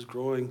as he was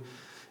growing?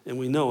 And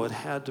we know it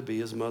had to be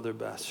his mother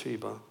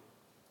Bathsheba.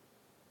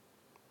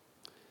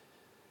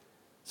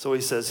 So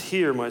he says,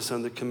 hear, my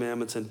son, the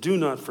commandments, and do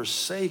not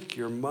forsake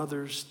your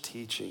mother's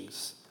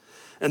teachings.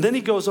 And then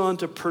he goes on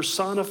to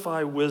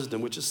personify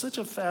wisdom, which is such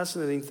a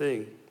fascinating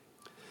thing.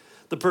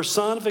 The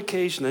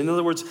personification, in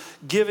other words,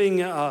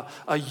 giving a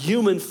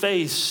human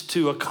face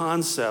to a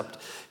concept.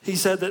 He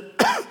said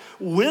that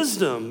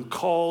wisdom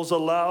calls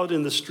aloud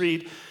in the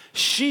street.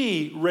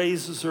 She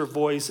raises her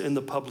voice in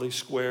the public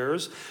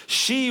squares.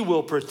 She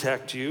will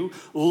protect you.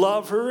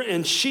 Love her,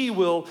 and she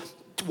will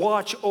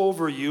watch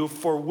over you.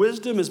 For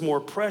wisdom is more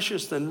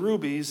precious than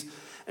rubies,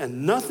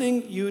 and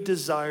nothing you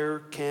desire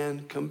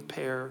can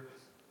compare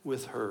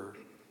with her.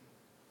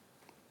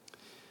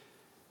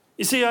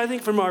 You see, I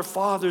think from our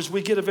fathers,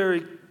 we get a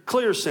very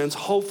clear sense,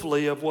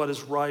 hopefully, of what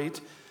is right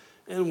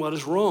and what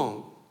is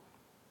wrong.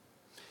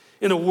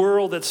 In a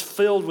world that's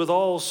filled with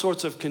all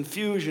sorts of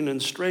confusion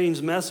and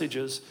strange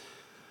messages,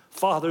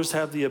 fathers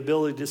have the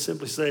ability to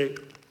simply say,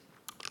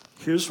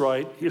 here's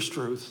right, here's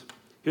truth,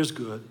 here's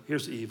good,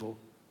 here's evil.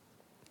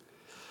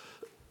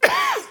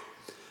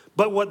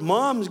 But what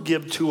moms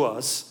give to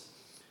us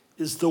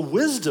is the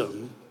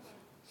wisdom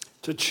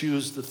to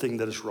choose the thing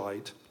that is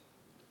right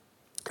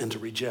and to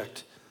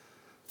reject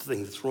the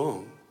thing that's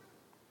wrong.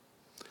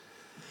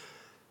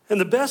 And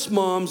the best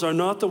moms are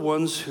not the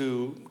ones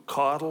who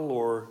coddle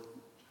or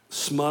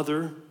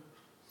smother.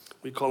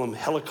 We call them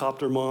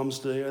helicopter moms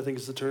today, I think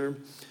is the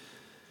term.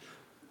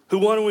 Who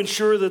want to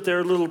ensure that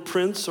their little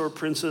prince or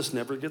princess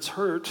never gets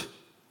hurt.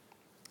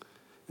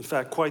 In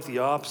fact, quite the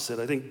opposite.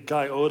 I think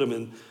Guy Odom,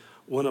 in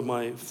one of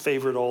my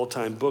favorite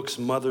all-time books,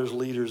 Mothers,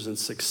 Leaders, and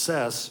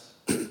Success,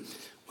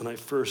 when I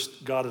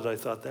first got it, I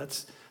thought,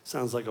 that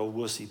sounds like a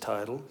wussy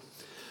title.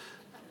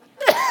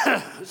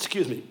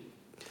 Excuse me.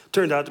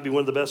 Turned out to be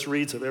one of the best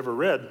reads I've ever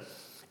read,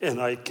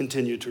 and I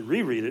continue to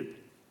reread it.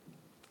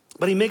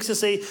 But he makes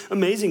this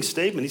amazing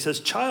statement. He says,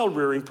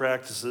 child-rearing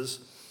practices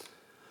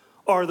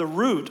are the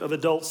root of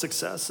adult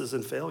successes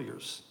and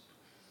failures.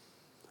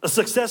 A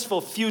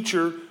successful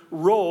future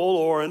role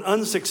or an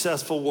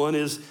unsuccessful one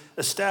is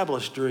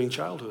established during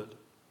childhood,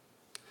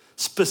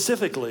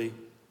 specifically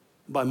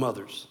by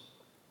mothers.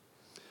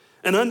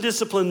 An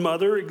undisciplined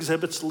mother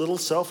exhibits little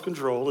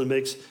self-control and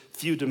makes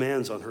few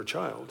demands on her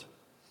child.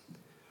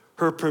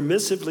 Her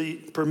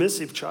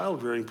permissive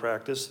child-rearing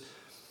practice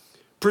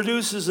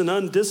produces an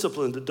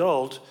undisciplined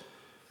adult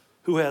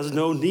who has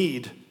no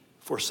need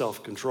for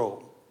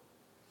self-control.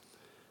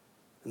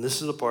 And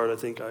this is the part I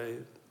think I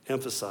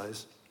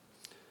emphasize.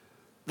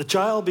 The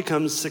child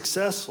becomes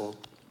successful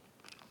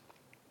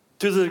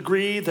to the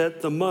degree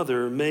that the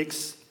mother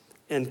makes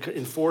and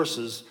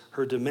enforces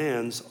her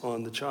demands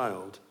on the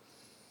child.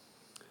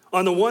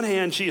 On the one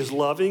hand, she is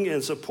loving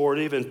and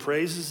supportive and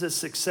praises his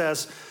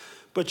success,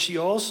 but she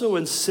also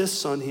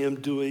insists on him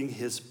doing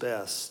his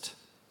best.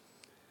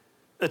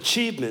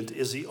 Achievement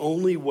is the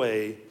only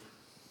way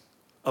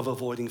of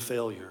avoiding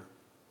failure.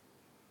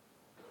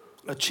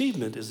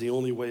 Achievement is the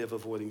only way of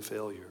avoiding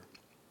failure.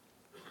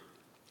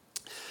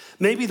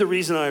 Maybe the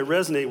reason I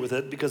resonate with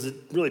it, because it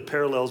really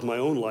parallels my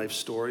own life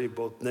story,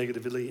 both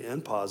negatively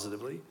and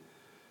positively.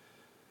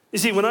 You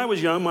see, when I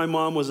was young, my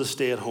mom was a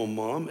stay-at-home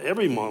mom.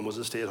 Every mom was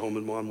a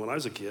stay-at-home mom when I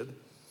was a kid.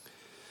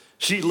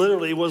 She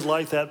literally was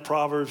like that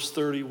Proverbs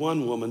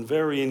 31 woman,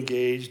 very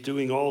engaged,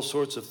 doing all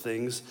sorts of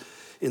things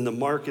in the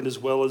market as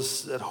well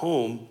as at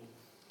home.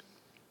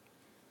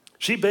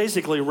 She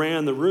basically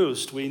ran the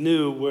roost. We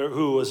knew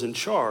who was in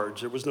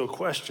charge. There was no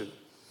question.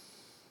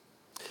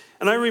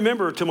 And I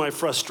remember, to my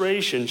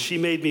frustration, she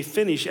made me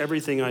finish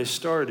everything I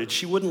started.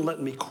 She wouldn't let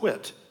me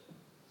quit.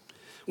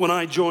 When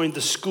I joined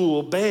the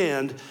school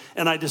band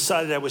and I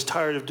decided I was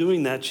tired of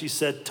doing that, she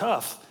said,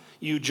 tough.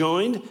 You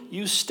joined,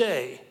 you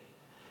stay.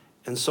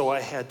 And so I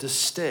had to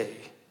stay,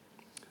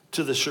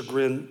 to the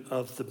chagrin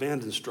of the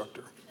band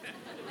instructor.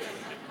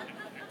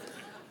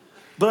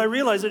 But I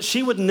realized that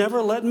she would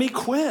never let me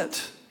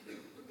quit.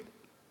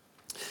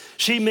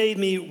 She made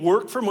me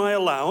work for my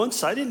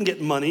allowance. I didn't get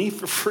money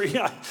for free.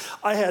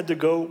 I had to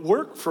go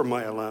work for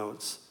my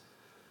allowance.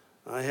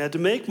 I had to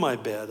make my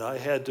bed. I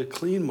had to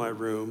clean my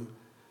room.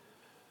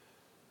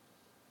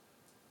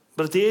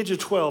 But at the age of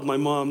 12, my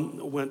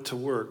mom went to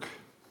work.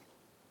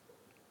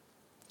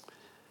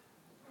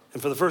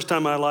 And for the first time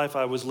in my life,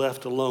 I was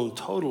left alone,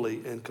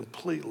 totally and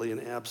completely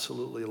and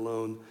absolutely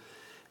alone.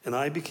 And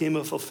I became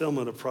a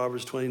fulfillment of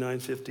Proverbs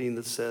 29:15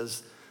 that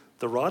says,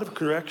 the rod of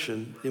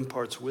correction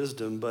imparts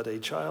wisdom, but a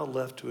child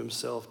left to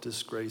himself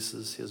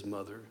disgraces his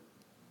mother.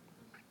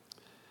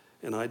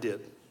 And I did.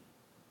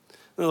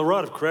 Now, the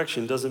rod of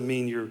correction doesn't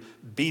mean you're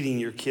beating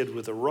your kid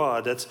with a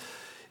rod.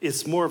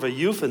 It's more of a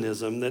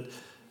euphemism that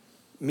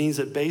means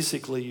that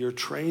basically you're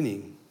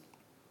training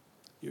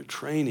your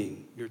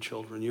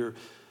children. You're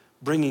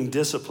bringing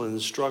discipline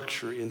and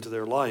structure into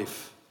their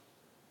life.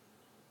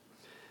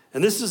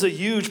 And this is a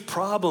huge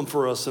problem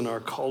for us in our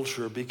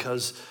culture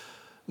because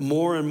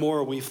more and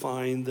more we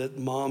find that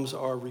moms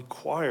are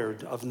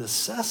required of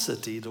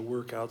necessity to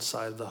work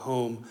outside of the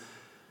home,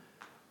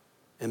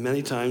 and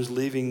many times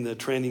leaving the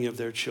training of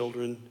their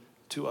children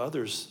to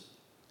others.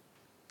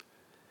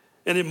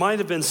 And it might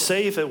have been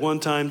safe at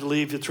one time to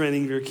leave the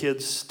training of your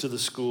kids to the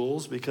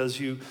schools because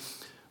you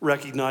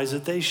recognize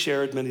that they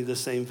shared many of the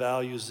same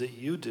values that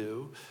you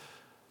do.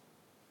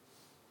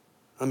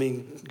 I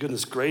mean,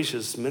 goodness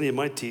gracious, many of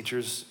my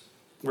teachers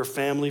were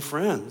family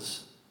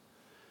friends.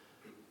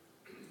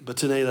 But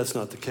today, that's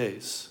not the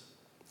case.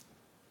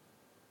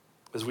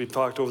 As we've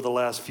talked over the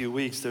last few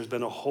weeks, there's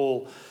been a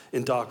whole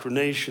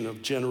indoctrination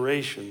of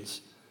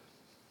generations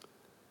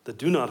that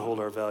do not hold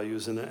our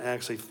values and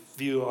actually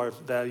view our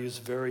values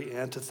very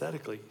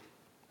antithetically.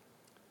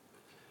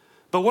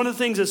 But one of the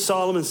things that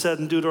Solomon said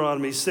in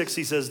Deuteronomy 6,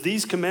 he says,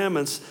 these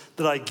commandments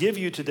that I give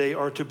you today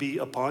are to be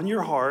upon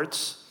your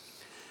hearts.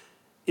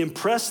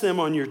 Impress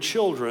them on your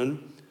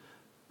children.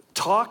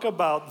 Talk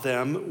about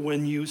them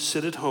when you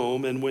sit at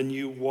home and when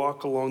you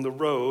walk along the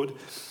road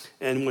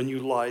and when you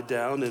lie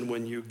down and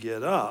when you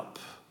get up.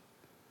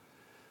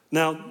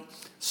 Now,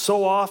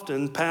 so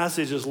often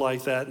passages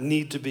like that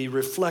need to be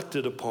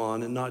reflected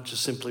upon and not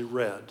just simply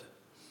read.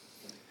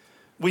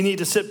 We need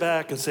to sit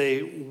back and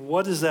say,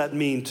 what does that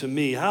mean to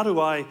me? How do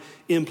I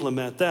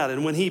implement that?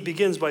 And when he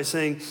begins by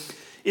saying,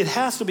 it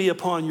has to be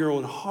upon your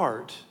own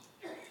heart.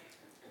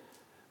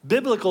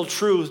 Biblical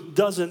truth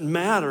doesn't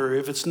matter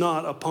if it's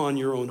not upon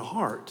your own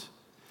heart.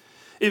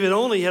 If it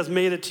only has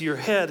made it to your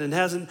head and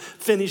hasn't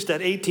finished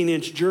that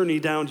 18-inch journey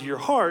down to your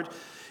heart,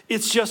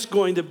 it's just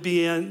going to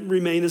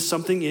remain as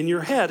something in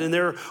your head. And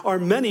there are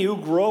many who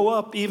grow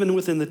up, even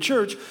within the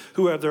church,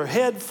 who have their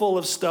head full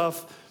of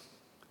stuff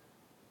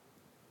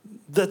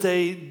that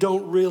they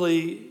don't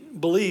really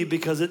believe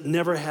because it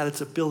never had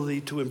its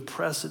ability to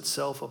impress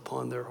itself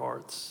upon their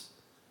hearts.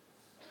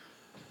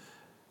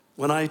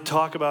 When I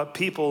talk about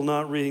people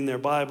not reading their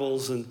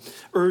Bibles and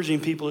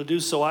urging people to do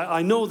so,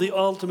 I know the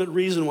ultimate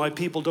reason why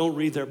people don't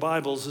read their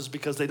Bibles is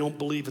because they don't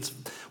believe it's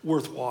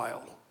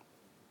worthwhile.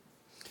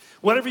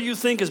 Whatever you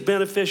think is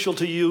beneficial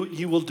to you,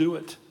 you will do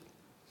it.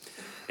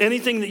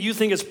 Anything that you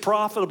think is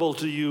profitable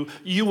to you,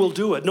 you will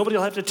do it. Nobody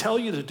will have to tell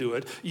you to do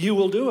it. You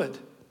will do it.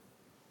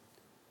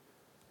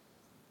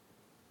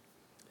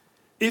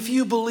 If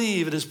you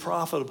believe it is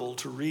profitable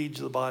to read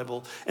the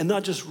Bible, and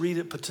not just read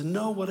it, but to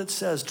know what it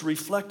says, to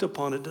reflect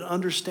upon it, to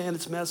understand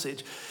its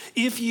message,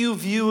 if you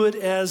view it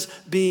as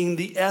being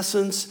the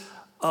essence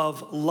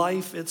of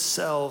life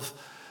itself,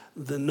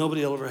 then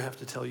nobody will ever have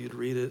to tell you to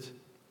read it.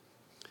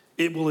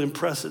 It will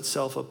impress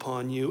itself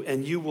upon you,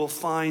 and you will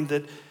find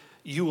that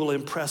you will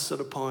impress it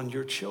upon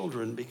your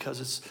children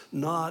because it's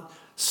not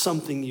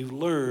something you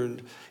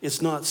learned.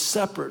 It's not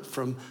separate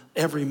from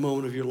every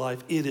moment of your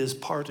life. It is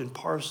part and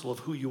parcel of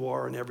who you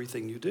are and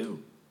everything you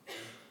do.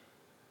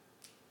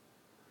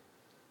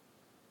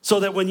 So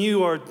that when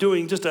you are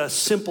doing just a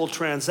simple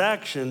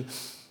transaction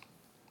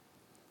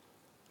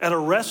at a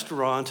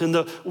restaurant and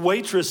the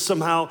waitress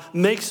somehow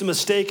makes a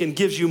mistake and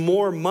gives you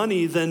more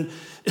money than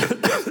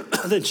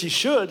she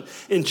should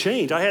in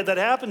change. I had that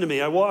happen to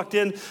me. I walked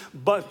in,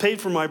 paid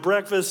for my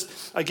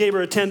breakfast. I gave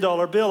her a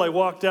 $10 bill. I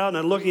walked out and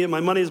I'm looking at my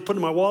money, put it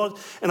in my wallet,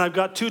 and I've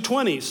got two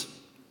 20s.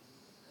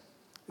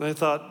 And I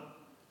thought,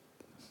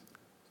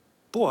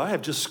 boy, I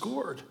have just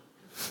scored.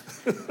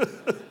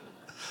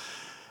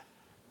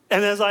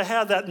 And as I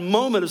had that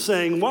moment of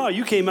saying, wow,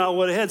 you came out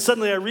way ahead,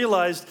 suddenly I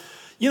realized,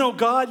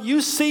 God,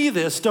 you see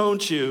this,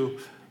 don't you?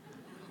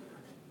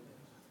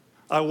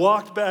 I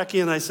walked back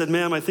in. I said,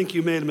 ma'am, I think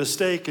you made a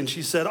mistake. And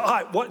she said,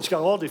 what? She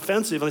got all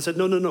defensive. And I said,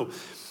 no.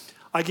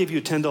 I gave you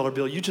a $10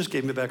 bill. You just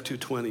gave me back two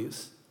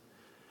 20s.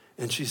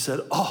 And she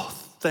said, oh,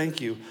 thank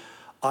you.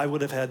 I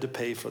would have had to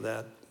pay for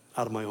that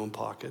out of my own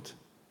pocket.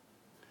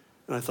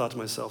 And I thought to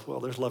myself, well,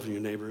 there's loving your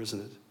neighbor, isn't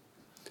it?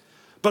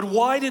 But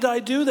why did I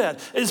do that?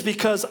 It's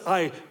because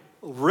I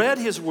read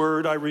his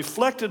word, I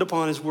reflected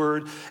upon his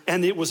word,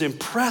 and it was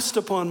impressed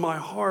upon my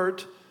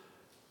heart.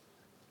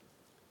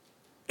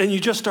 And you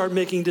just start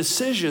making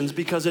decisions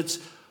because it's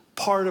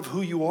part of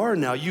who you are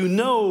now. You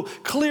know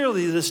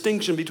clearly the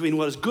distinction between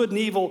what is good and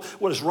evil,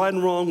 what is right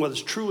and wrong, what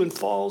is true and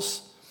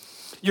false.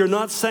 You're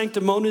not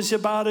sanctimonious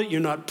about it. You're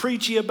not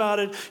preachy about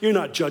it. You're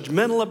not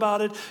judgmental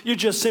about it. You're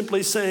just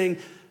simply saying,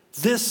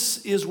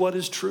 this is what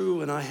is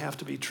true, and I have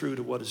to be true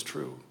to what is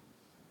true.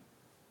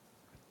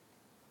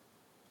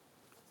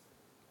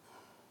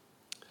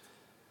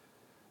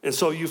 And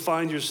so you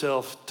find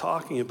yourself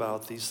talking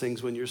about these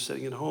things when you're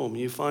sitting at home.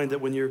 You find that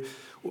when you're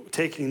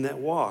taking that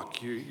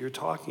walk, you're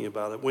talking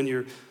about it. When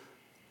you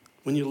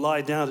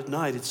lie down at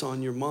night, it's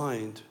on your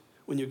mind.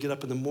 When you get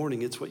up in the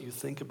morning, it's what you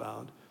think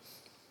about.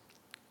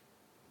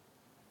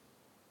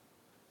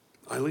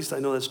 At least I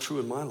know that's true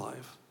in my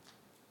life.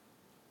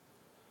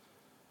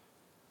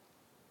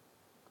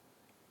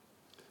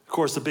 Of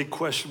course, the big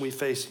question we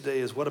face today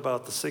is, what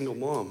about the single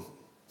mom?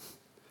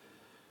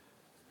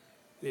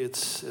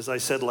 It's, as I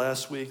said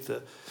last week,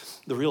 the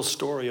real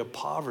story of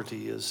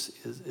poverty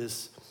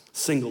is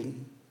single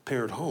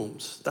parent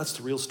homes. That's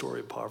the real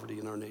story of poverty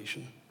in our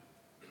nation.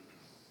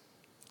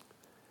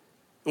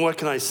 And what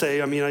can I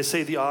say? I mean, I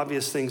say the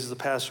obvious things as a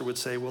pastor would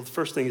say. Well, the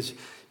first thing is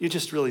you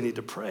just really need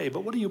to pray.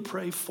 But what do you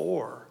pray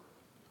for?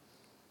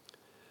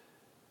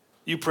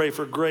 You pray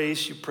for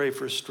grace, you pray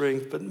for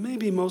strength, but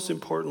maybe most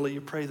importantly,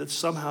 you pray that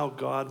somehow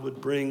God would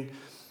bring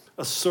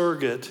a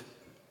surrogate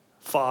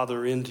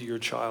father into your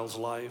child's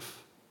life.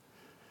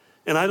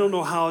 And I don't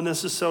know how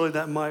necessarily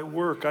that might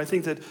work. I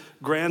think that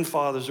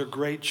grandfathers are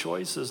great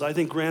choices. I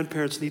think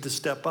grandparents need to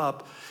step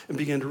up and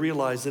begin to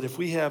realize that if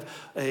we have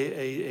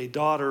a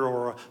daughter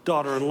or a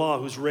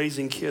daughter-in-law who's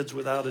raising kids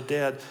without a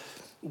dad,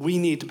 we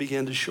need to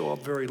begin to show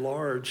up very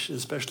large,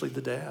 especially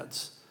the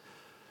dads.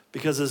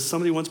 Because as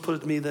somebody once put it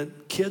to me,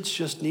 that kids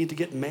just need to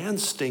get man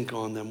stink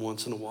on them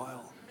once in a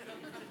while.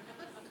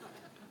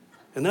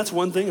 And that's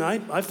one thing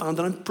I found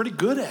that I'm pretty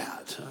good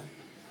at.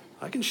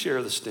 I can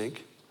share the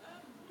stink.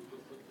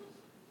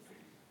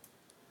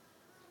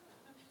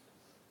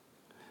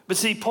 But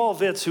see, Paul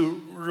Vitz,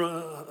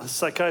 a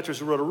psychiatrist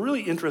who wrote a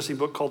really interesting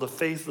book called The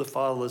Faith of the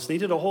Fatherless, and he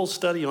did a whole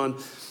study on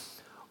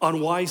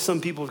why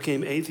some people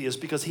became atheists,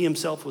 because he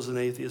himself was an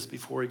atheist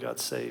before he got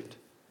saved.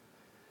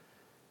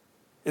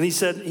 And he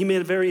said, he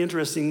made it very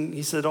interesting,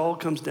 he said it all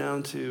comes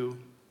down to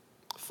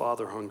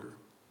father hunger.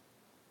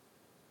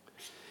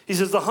 He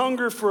says, the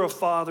hunger for a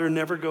father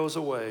never goes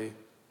away.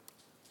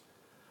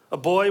 A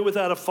boy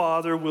without a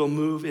father will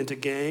move into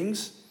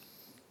gangs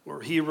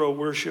or hero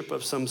worship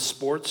of some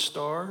sports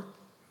star,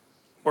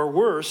 or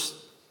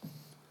worse,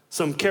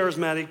 some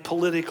charismatic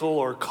political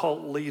or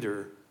cult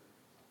leader.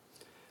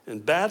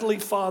 And badly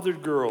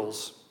fathered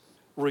girls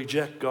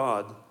reject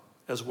God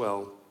as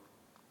well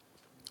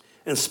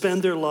and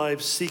spend their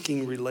lives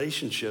seeking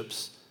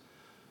relationships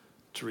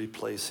to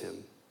replace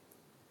him.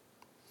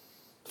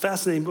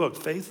 Fascinating book,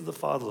 Faith of the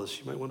Fatherless.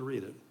 You might want to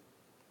read it.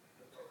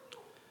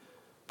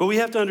 But we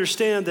have to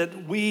understand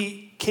that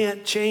we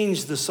can't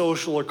change the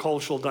social or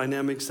cultural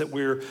dynamics that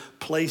we're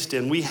placed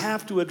in. We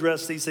have to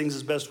address these things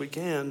as best we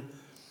can.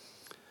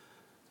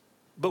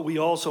 But we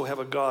also have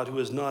a God who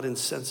is not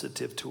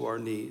insensitive to our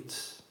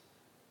needs.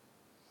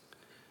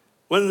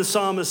 When the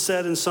psalmist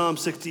said in Psalm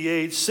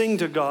 68, sing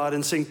to God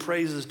and sing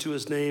praises to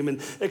his name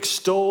and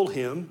extol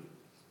him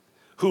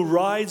who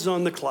rides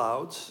on the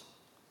clouds.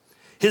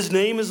 His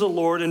name is the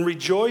Lord, and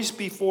rejoice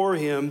before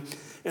him.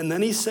 And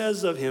then he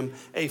says of him,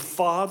 a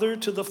father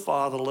to the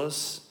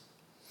fatherless,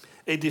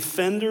 a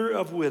defender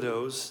of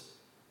widows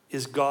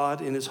is God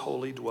in his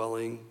holy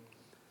dwelling.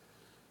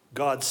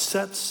 God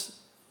sets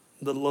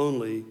the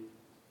lonely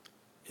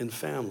in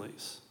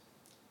families.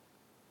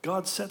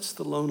 God sets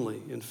the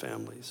lonely in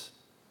families.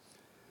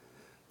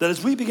 That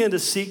as we begin to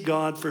seek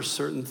God for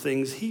certain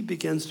things, he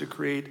begins to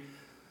create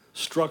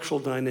structural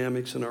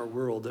dynamics in our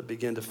world that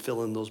begin to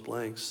fill in those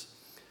blanks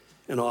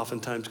and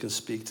oftentimes can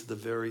speak to the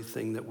very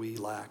thing that we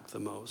lack the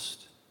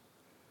most.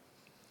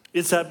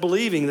 It's that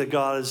believing that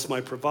God is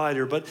my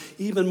provider, but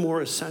even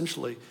more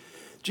essentially,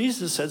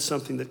 Jesus said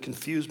something that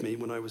confused me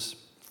when I was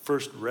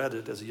first read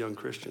it as a young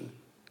Christian.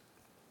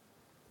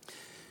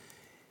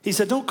 He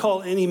said, don't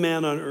call any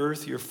man on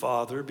earth your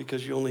father,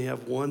 because you only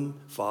have one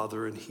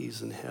Father and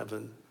he's in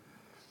heaven.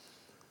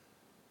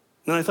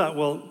 And I thought,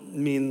 well,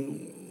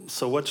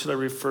 so what should I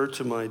refer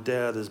to my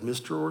dad as,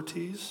 Mr.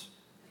 Ortiz?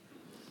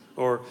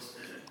 Or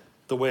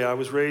the way I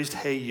was raised,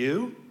 hey,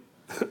 you?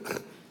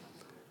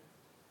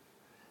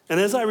 And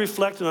as I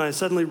reflected, I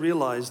suddenly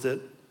realized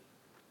that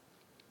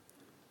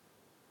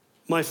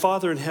my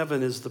Father in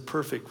heaven is the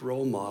perfect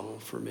role model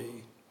for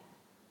me.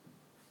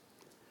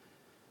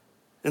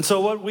 And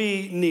so what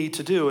we need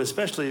to do,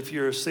 especially if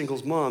you're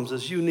singles moms,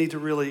 is you need to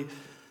really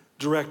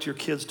direct your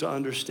kids to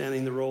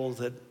understanding the role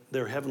that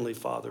their heavenly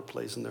Father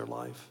plays in their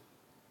life.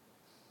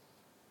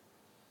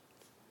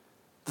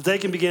 That they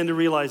can begin to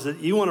realize that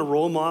you want a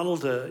role model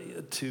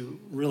to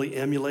really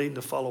emulate and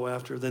to follow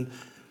after, then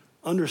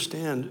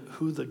understand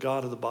who the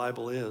God of the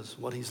Bible is,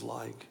 what he's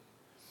like.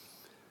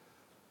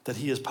 That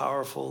he is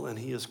powerful and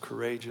he is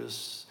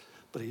courageous,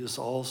 but he is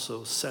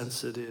also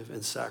sensitive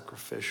and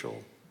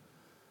sacrificial.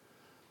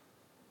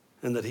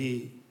 And that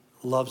he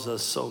loves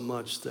us so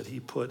much that he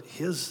put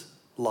his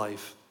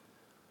life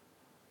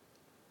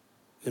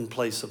in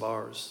place of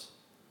ours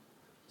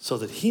so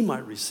that he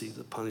might receive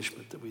the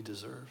punishment that we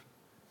deserve.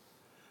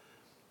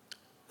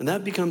 And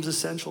that becomes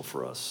essential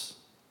for us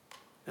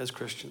as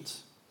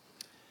Christians.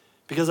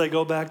 Because I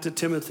go back to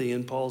Timothy,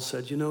 and Paul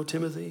said, you know,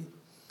 Timothy,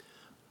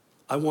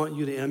 I want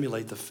you to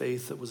emulate the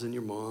faith that was in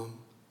your mom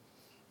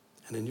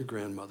and in your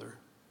grandmother.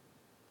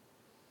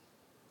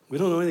 We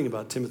don't know anything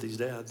about Timothy's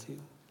dad.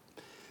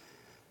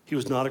 He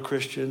was not a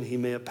Christian. He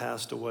may have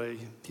passed away.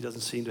 He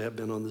doesn't seem to have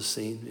been on the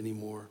scene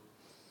anymore.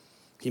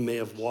 He may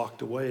have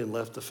walked away and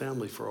left the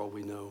family for all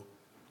we know.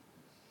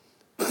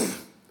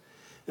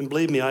 And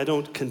believe me, I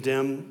don't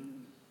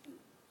condemn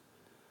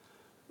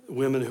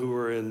women who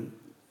are in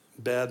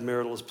bad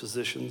marital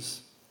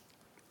positions.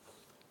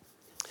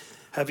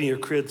 Having your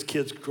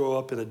kids grow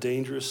up in a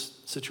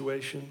dangerous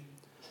situation,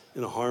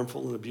 in a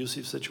harmful and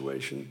abusive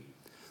situation,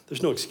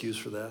 there's no excuse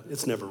for that.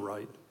 It's never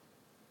right.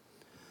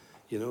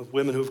 You know,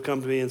 women who've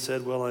come to me and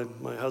said, well,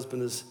 my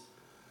husband is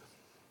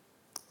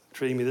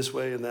treating me this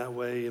way and that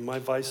way, and my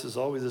advice is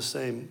always the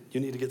same. You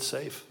need to get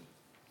safe.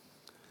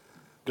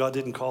 God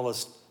didn't call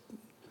us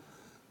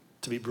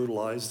to be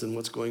brutalized, and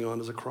what's going on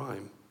is a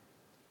crime.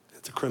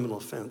 It's a criminal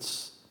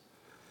offense.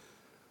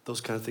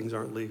 Those kind of things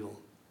aren't legal.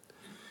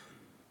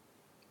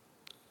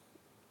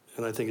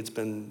 And I think it's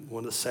been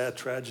one of the sad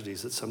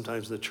tragedies that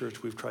sometimes in the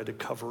church we've tried to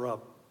cover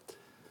up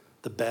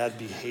the bad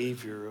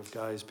behavior of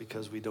guys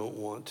because we don't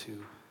want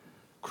to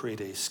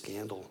create a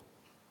scandal.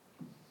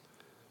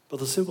 But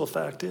the simple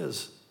fact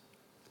is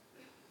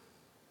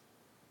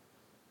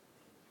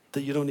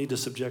that you don't need to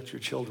subject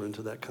your children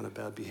to that kind of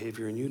bad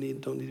behavior, and you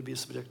don't need to be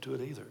subject to it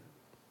either.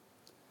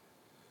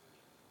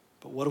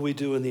 But what do we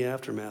do in the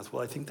aftermath?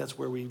 Well, I think that's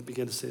where we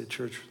begin to say to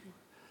church,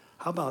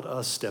 how about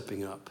us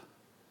stepping up?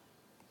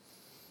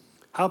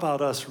 How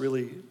about us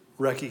really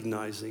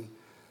recognizing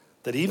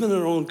that even in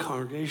our own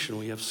congregation,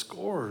 we have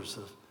scores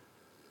of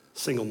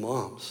single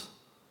moms?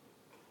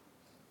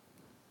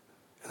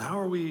 And how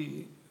are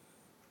we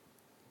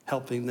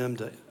helping them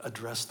to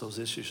address those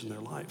issues in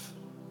their life?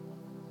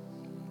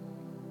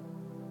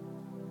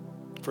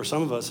 For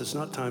some of us, it's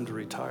not time to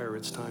retire.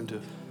 It's time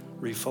to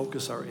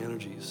refocus our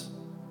energies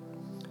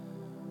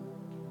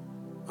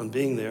on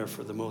being there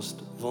for the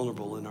most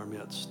vulnerable in our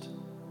midst.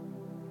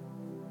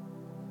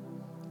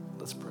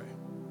 Let's pray.